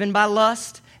 driven by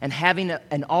lust, and having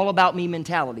an all-about-me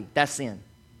mentality. That's sin.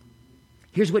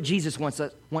 Here's what Jesus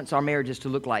wants our marriages to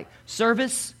look like.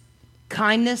 Service,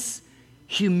 kindness,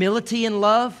 humility, and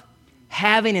love,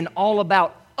 having an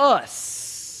all-about-us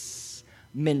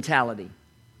mentality.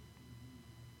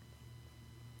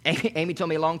 Amy told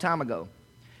me a long time ago,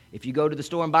 if you go to the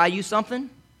store and buy you something,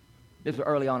 this was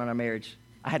early on in our marriage.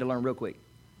 I had to learn real quick.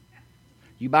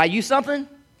 You buy you something,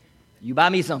 you buy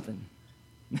me something.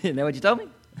 Isn't that what you told me?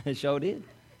 It sure did.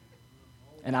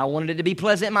 And I wanted it to be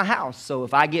pleasant in my house. So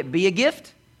if I get B a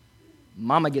gift,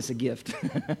 Mama gets a gift.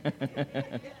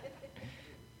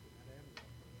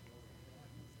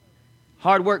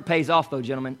 Hard work pays off, though,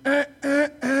 gentlemen.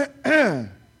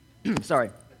 Sorry.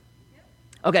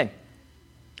 Okay.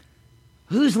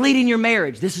 Who's leading your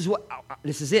marriage? This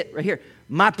is it right here.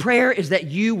 My prayer is that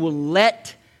you will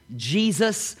let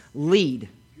Jesus lead.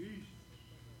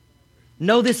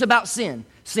 Know this about sin.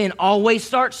 Sin always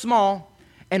starts small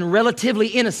and relatively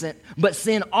innocent, but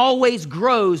sin always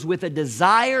grows with a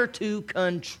desire to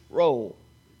control.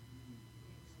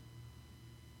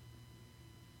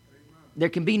 There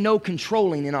can be no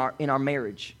controlling in our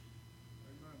marriage.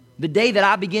 The day that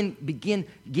I begin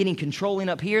getting controlling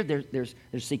up here, there's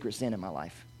secret sin in my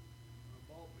life.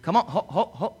 Come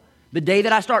on, The day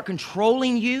that I start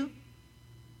controlling you,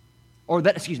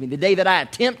 the day that I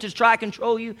attempt to try to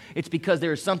control you, it's because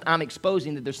there is something, I'm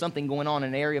exposing that there's something going on in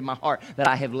an area of my heart that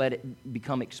I have let it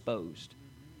become exposed.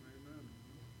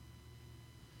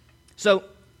 So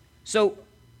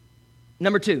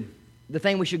number 2, the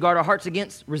thing we should guard our hearts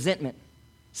against, resentment.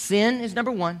 Sin is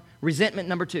number 1, resentment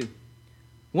number 2.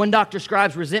 One doctor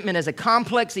describes resentment as a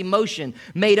complex emotion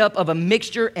made up of a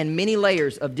mixture and many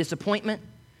layers of disappointment,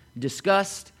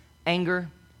 disgust, anger,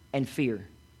 and fear.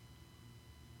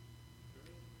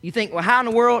 You think, well,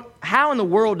 how in the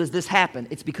world does this happen?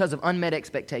 It's because of unmet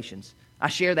expectations. I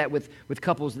share that with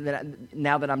couples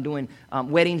now that I'm doing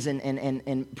weddings and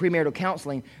premarital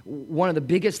counseling. One of the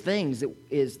biggest things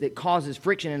that causes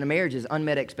friction in a marriage is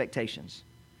unmet expectations.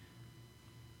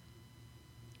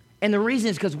 And the reason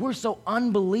is because we're so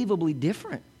unbelievably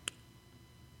different.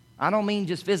 I don't mean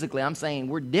just physically. I'm saying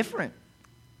we're different.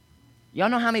 Y'all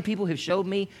know how many people have showed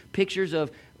me pictures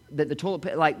of the toilet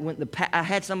paper? Like I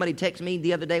had somebody text me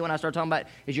the other day when I started talking about,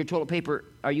 is your toilet paper,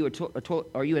 are you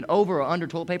an over or under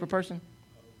toilet paper person?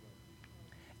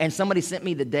 And somebody sent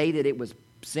me the day that it was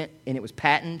sent and it was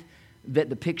patented that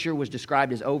the picture was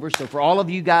described as over. So for all of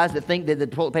you guys that think that the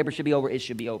toilet paper should be over, it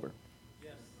should be over.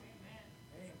 Yes.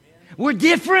 We're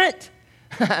different.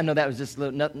 I know that was just a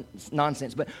little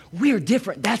nonsense, but we're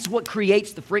different. That's what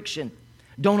creates the friction.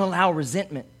 Don't allow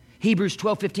resentment. Hebrews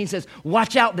 12:15 says,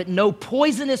 watch out that no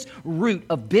poisonous root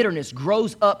of bitterness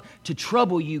grows up to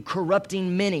trouble you,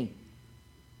 corrupting many.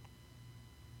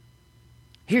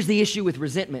 Here's the issue with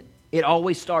resentment. It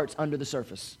always starts under the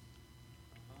surface.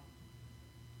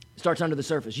 It starts under the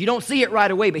surface. You don't see it right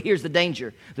away, but here's the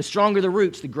danger. The stronger the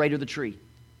roots, the greater the tree.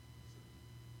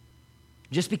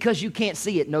 Just because you can't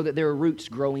see it, know that there are roots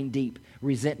growing deep.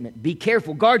 Resentment. Be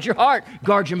careful. Guard your heart.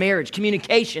 Guard your marriage.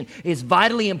 Communication is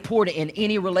vitally important in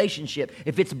any relationship.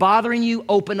 If it's bothering you,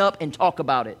 open up and talk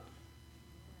about it.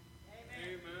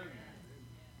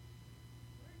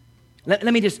 Let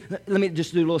me just do a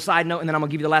little side note, and then I'm going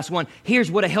to give you the last one. Here's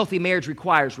what a healthy marriage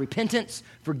requires: repentance,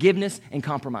 forgiveness, and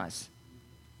compromise.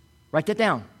 Write that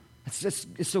down. It's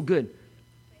so good.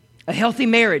 A healthy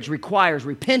marriage requires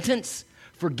repentance,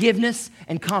 forgiveness,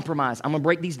 and compromise. I'm going to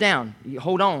break these down.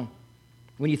 Hold on.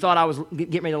 When you thought I was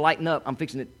getting ready to lighten up, I'm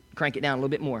fixing to crank it down a little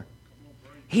bit more.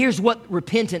 Here's what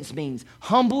repentance means.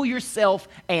 Humble yourself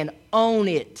and own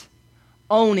it.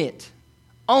 Own it.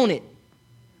 Own it.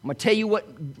 I'm going to tell you what,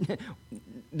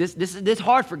 this is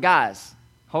hard for guys.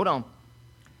 Hold on.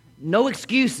 No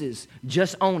excuses,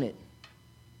 just own it.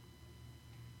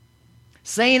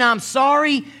 Saying I'm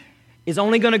sorry is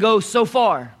only going to go so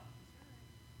far.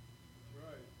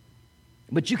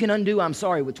 But you can undo I'm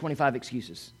sorry with 25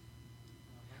 excuses.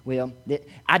 Well,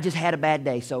 I just had a bad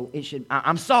day, so it should,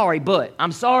 I'm sorry, but.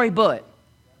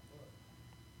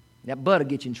 That but will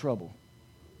get you in trouble.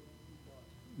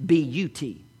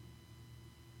 B-U-T.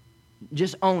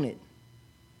 Just own it.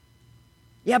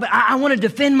 Yeah, but I want to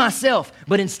defend myself.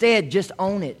 But instead, just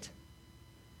own it.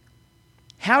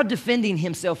 How defending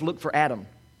himself look for Adam?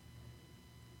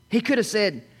 He could have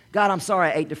said, God, I'm sorry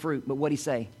I ate the fruit. But what'd he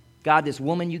say? God, this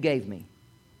woman you gave me.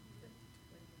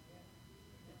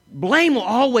 Blame will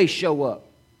always show up.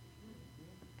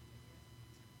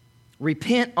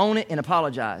 Repent, own it, and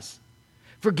apologize.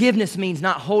 Forgiveness means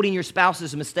not holding your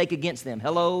spouse's mistake against them.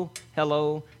 Hello,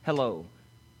 hello, hello.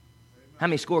 How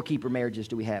many scorekeeper marriages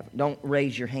do we have? Don't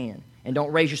raise your hand. And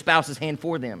don't raise your spouse's hand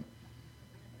for them.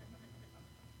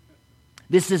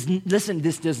 This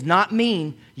does not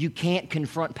mean you can't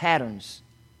confront patterns.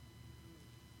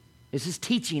 This is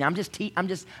teaching. I'm just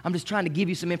trying to give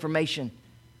you some information.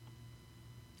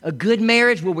 A good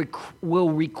marriage will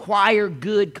require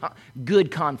good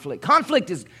conflict.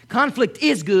 Conflict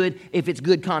is good if it's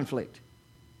good conflict.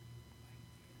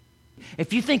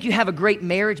 If you think you have a great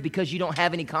marriage because you don't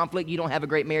have any conflict, you don't have a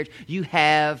great marriage, you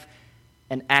have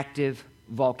an active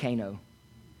volcano.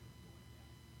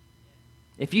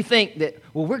 If you think that,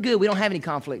 well, we're good, we don't have any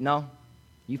conflict, no,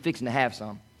 you're fixing to have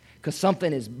some. Because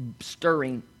something is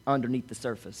stirring underneath the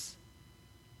surface.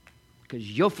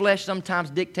 Because your flesh sometimes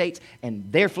dictates, and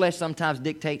their flesh sometimes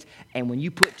dictates, and when you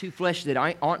put two flesh that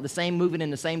aren't the same moving in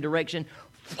the same direction,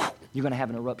 you're going to have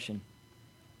an eruption.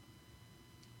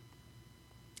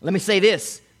 Let me say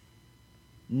this.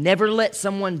 Never let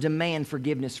someone demand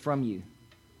forgiveness from you.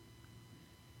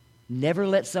 Never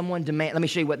let someone demand. Let me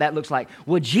show you what that looks like.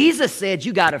 Well, Jesus said,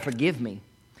 you got to forgive me.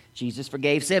 Jesus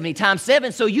forgave 70 times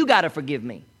 7, so you got to forgive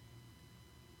me.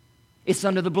 It's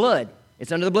under the blood.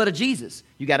 It's under the blood of Jesus.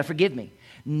 You got to forgive me.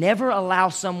 Never allow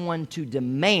someone to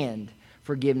demand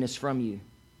forgiveness from you.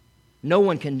 No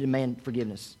one can demand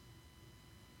forgiveness.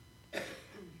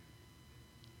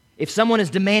 If someone is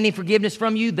demanding forgiveness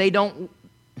from you, they don't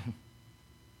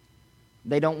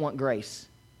They don't want grace.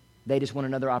 They just want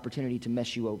another opportunity to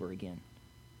mess you over again.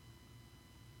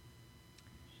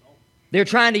 They're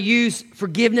trying to use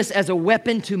forgiveness as a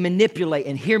weapon to manipulate.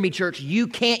 And hear me, church, you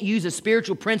can't use a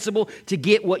spiritual principle to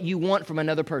get what you want from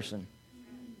another person.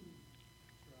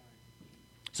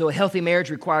 So a healthy marriage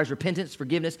requires repentance,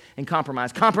 forgiveness, and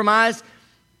compromise. Compromise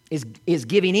is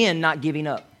giving in, not giving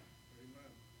up.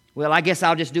 Well, I guess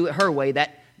I'll just do it her way.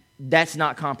 That's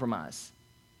not compromise.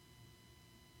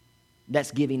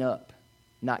 That's giving up,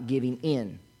 not giving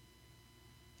in.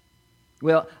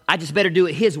 Well, I just better do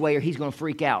it his way or he's going to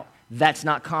freak out. That's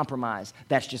not compromise.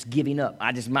 That's just giving up.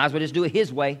 I just might as well just do it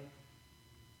his way.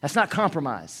 That's not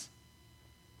compromise.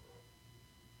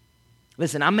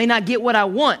 Listen, I may not get what I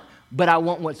want, but I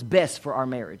want what's best for our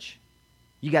marriage.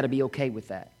 You got to be okay with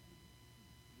that.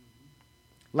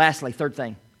 Lastly, third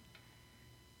thing,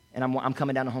 and I'm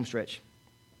coming down the home stretch.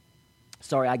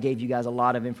 Sorry, I gave you guys a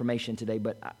lot of information today,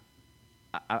 but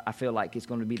I feel like it's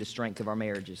going to be the strength of our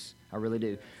marriages. I really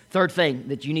do. Third thing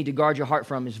that you need to guard your heart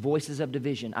from is voices of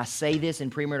division. I say this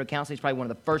in premarital counseling. It's probably one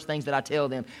of the first things that I tell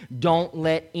them. Don't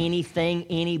let anything,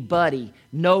 anybody,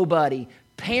 nobody,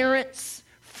 parents,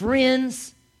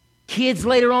 friends, kids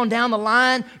later on down the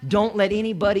line, don't let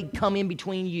anybody come in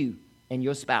between you and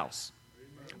your spouse.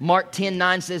 Mark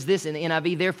 10:9 says this in the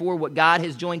NIV, therefore what God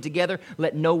has joined together,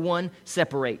 let no one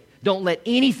separate. Don't let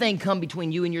anything come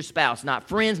between you and your spouse. Not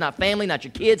friends, not family, not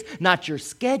your kids, not your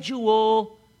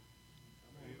schedule.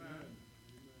 Amen.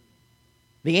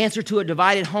 The answer to a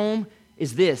divided home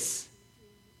is this.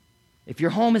 If your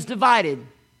home is divided,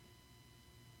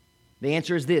 the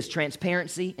answer is this,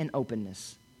 transparency and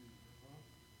openness.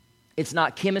 It's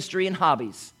not chemistry and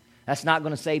hobbies. That's not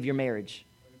going to save your marriage.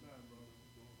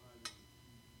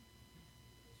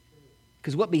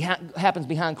 Because what happens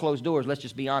behind closed doors, let's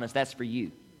just be honest, that's for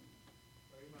you.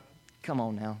 Come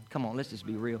on now. Come on, let's just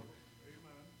be real.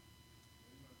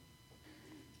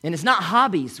 And it's not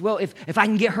hobbies. Well, if I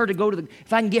can get her to go to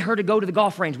the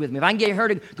golf range with me, if I can get her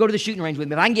to go to the shooting range with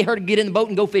me, if I can get her to get in the boat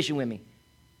and go fishing with me.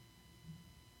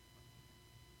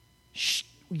 Shh,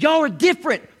 y'all are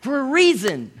different for a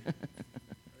reason.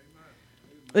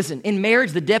 Listen, in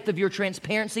marriage, the depth of your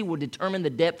transparency will determine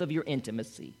the depth of your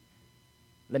intimacy.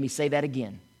 Let me say that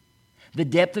again. The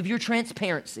depth of your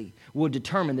transparency will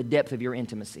determine the depth of your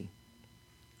intimacy.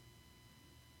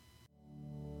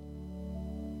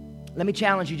 Let me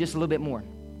challenge you just a little bit more.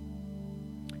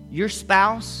 Your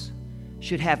spouse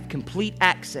should have complete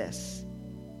access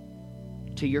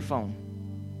to your phone.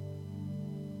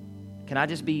 Can I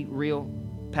just be real,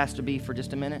 Pastor B, for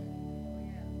just a minute?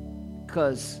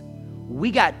 Because we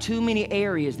got too many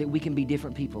areas that we can be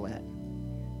different people at.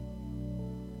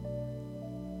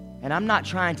 And I'm not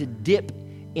trying to dip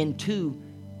into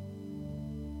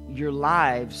your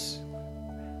lives,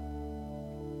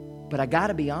 but I got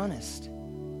to be honest.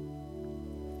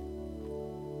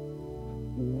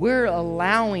 We're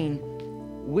allowing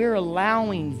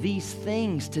these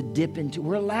things to dip into.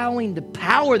 We're allowing the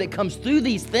power that comes through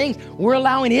these things. We're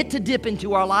allowing it to dip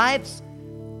into our lives.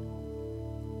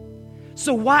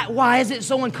 So why is it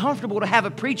so uncomfortable to have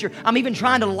a preacher? I'm even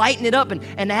trying to lighten it up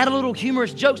and add a little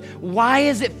humorous jokes. Why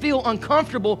does it feel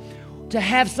uncomfortable to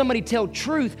have somebody tell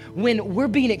truth when we're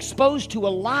being exposed to a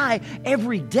lie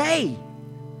every day?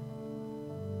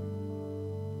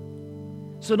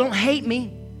 So don't hate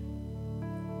me.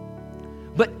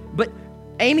 But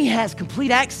Amy has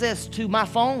complete access to my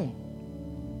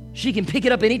phone. She can pick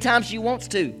it up anytime she wants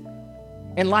to.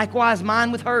 And likewise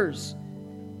mine with hers.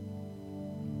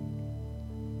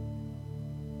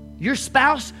 Your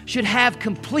spouse should have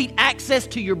complete access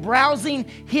to your browsing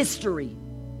history.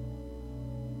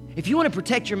 If you want to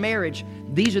protect your marriage,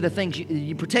 these are the things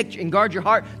you protect and guard your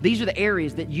heart. These are the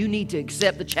areas that you need to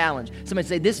accept the challenge. Somebody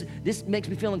say, this makes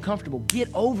me feel uncomfortable. Get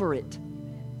over it.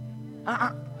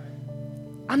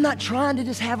 I'm not trying to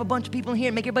just have a bunch of people in here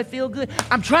and make everybody feel good.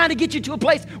 I'm trying to get you to a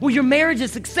place where your marriage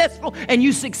is successful and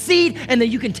you succeed and that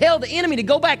you can tell the enemy to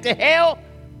go back to hell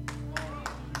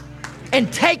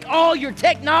and take all your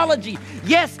technology.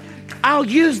 Yes, I'll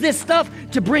use this stuff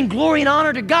to bring glory and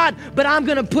honor to God, but I'm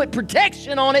going to put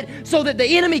protection on it so that the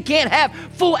enemy can't have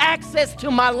full access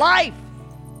to my life.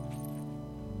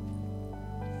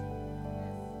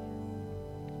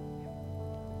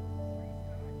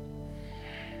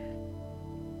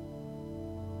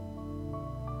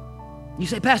 You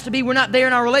say, Pastor B, we're not there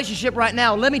in our relationship right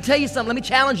now. Let me tell you something. Let me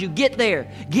challenge you. Get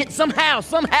there. Get some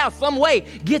way.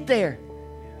 Get there.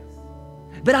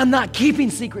 But I'm not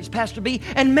keeping secrets, Pastor B.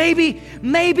 And maybe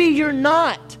you're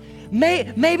not.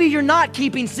 Maybe you're not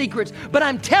keeping secrets, but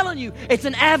I'm telling you, it's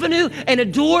an avenue and a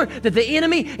door that the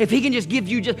enemy, if he can just get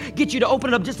you to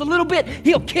open it up just a little bit,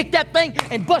 he'll kick that thing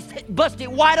and bust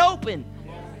it wide open.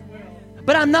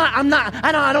 But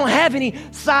I don't have any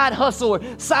side hustle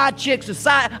or side chicks or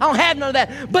I don't have none of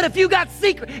that. But if you got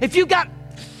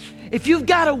if you've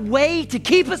got a way to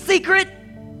keep a secret,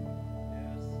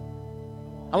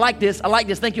 I like this.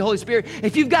 Thank you, Holy Spirit.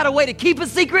 If you've got a way to keep a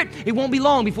secret, it won't be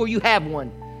long before you have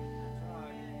one.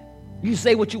 You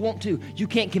say what you want to. You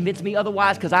can't convince me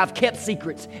otherwise because I've kept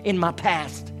secrets in my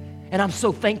past. And I'm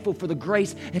so thankful for the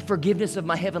grace and forgiveness of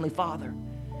my Heavenly Father.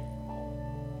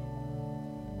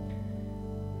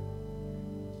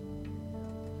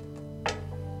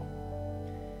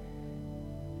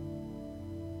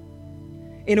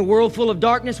 In a world full of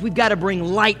darkness, we've got to bring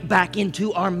light back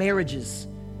into our marriages.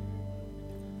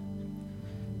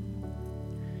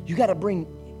 You got to bring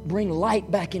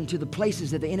light back into the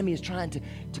places that the enemy is trying to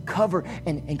cover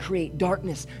and create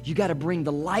darkness. You got to bring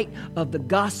the light of the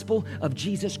gospel of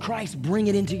Jesus Christ. Bring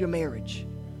it into your marriage.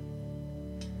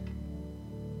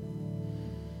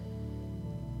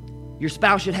 Your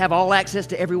spouse should have all access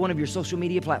to every one of your social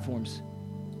media platforms.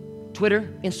 Twitter,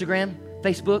 Instagram,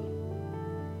 Facebook.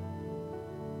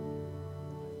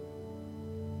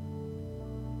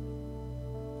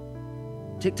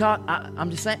 TikTok. I'm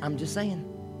just saying.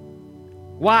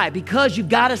 Why? Because you've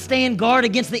got to stand guard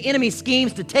against the enemy's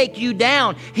schemes to take you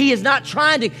down. He is not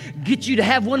trying to get you to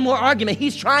have one more argument.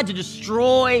 He's trying to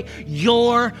destroy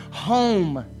your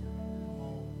home.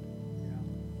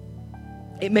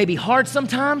 It may be hard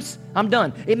sometimes. I'm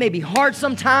done. It may be hard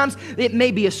sometimes. It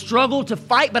may be a struggle to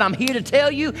fight, but I'm here to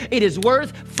tell you it is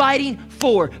worth fighting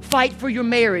for. Fight for your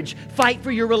marriage. Fight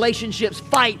for your relationships.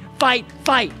 Fight, fight,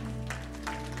 fight.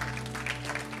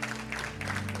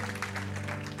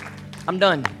 I'm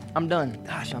done.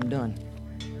 Gosh, I'm done.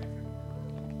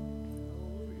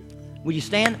 Will you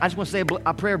stand? I just want to say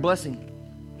a prayer blessing.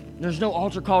 There's no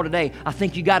altar call today. I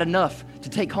think you got enough to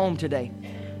take home today.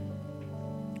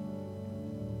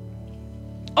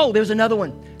 Oh, there's another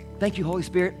one. Thank you, Holy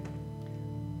Spirit.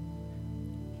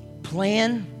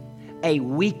 Plan a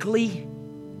weekly,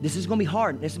 this is going to be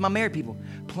hard. This is my married people.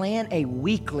 Plan a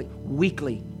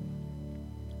weekly.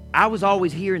 I was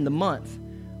always here in the month,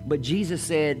 but Jesus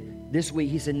said, this week,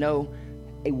 he said, no,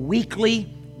 a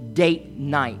weekly date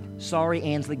night. Sorry,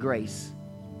 Ansley Grace.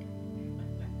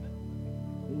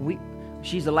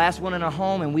 She's the last one in our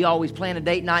home, and we always plan a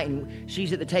date night, and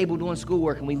she's at the table doing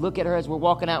schoolwork, and we look at her as we're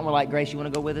walking out, and we're like, Grace, you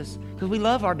want to go with us? Because we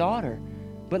love our daughter.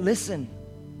 But listen,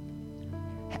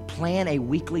 plan a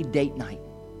weekly date night.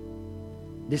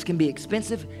 This can be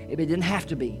expensive. It doesn't have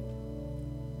to be.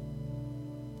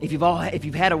 If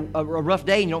you've had a rough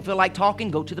day and you don't feel like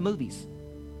talking, go to the movies.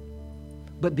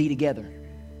 But be together.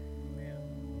 Amen.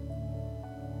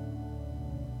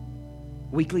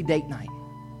 Weekly date night.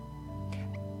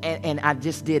 And I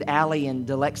just did Allie and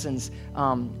Delexon's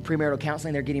premarital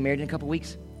counseling. They're getting married in a couple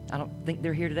weeks. I don't think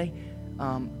they're here today.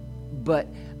 But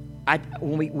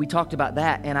when we talked about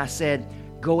that, and I said,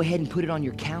 go ahead and put it on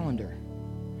your calendar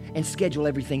and schedule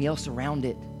everything else around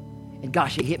it. And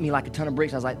gosh, it hit me like a ton of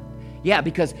bricks. I was like, yeah,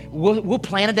 because we'll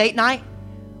plan a date night,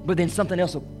 but then something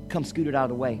else will come scooted out of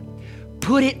the way.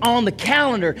 Put it on the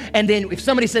calendar, and then if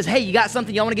somebody says, hey, you got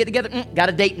something, y'all want to get together? Got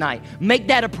a date night. Make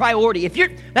that a priority.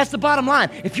 That's the bottom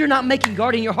line. If you're not making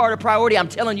guarding your heart a priority, I'm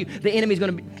telling you, the enemy's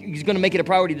going to make it a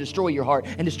priority to destroy your heart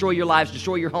and destroy your lives,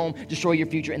 destroy your home, destroy your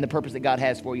future and the purpose that God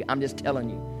has for you. I'm just telling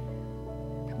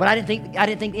you. But I didn't think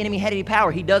the enemy had any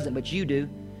power. He doesn't, but you do.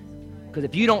 Because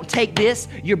if you don't take this,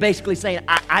 you're basically saying,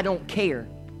 I don't care.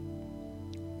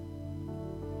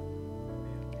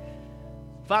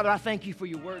 Father, I thank you for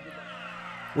your word today.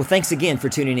 Well, thanks again for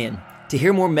tuning in. To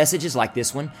hear more messages like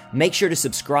this one, make sure to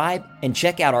subscribe and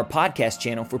check out our podcast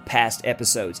channel for past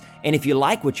episodes. And if you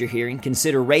like what you're hearing,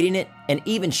 consider rating it and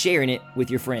even sharing it with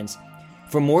your friends.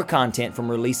 For more content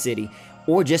from Release City,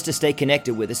 or just to stay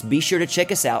connected with us, be sure to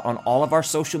check us out on all of our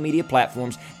social media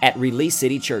platforms at Release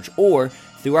City Church or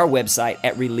through our website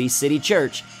at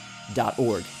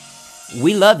releasecitychurch.org.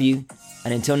 We love you,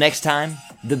 and until next time,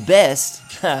 the best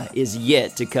is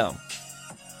yet to come.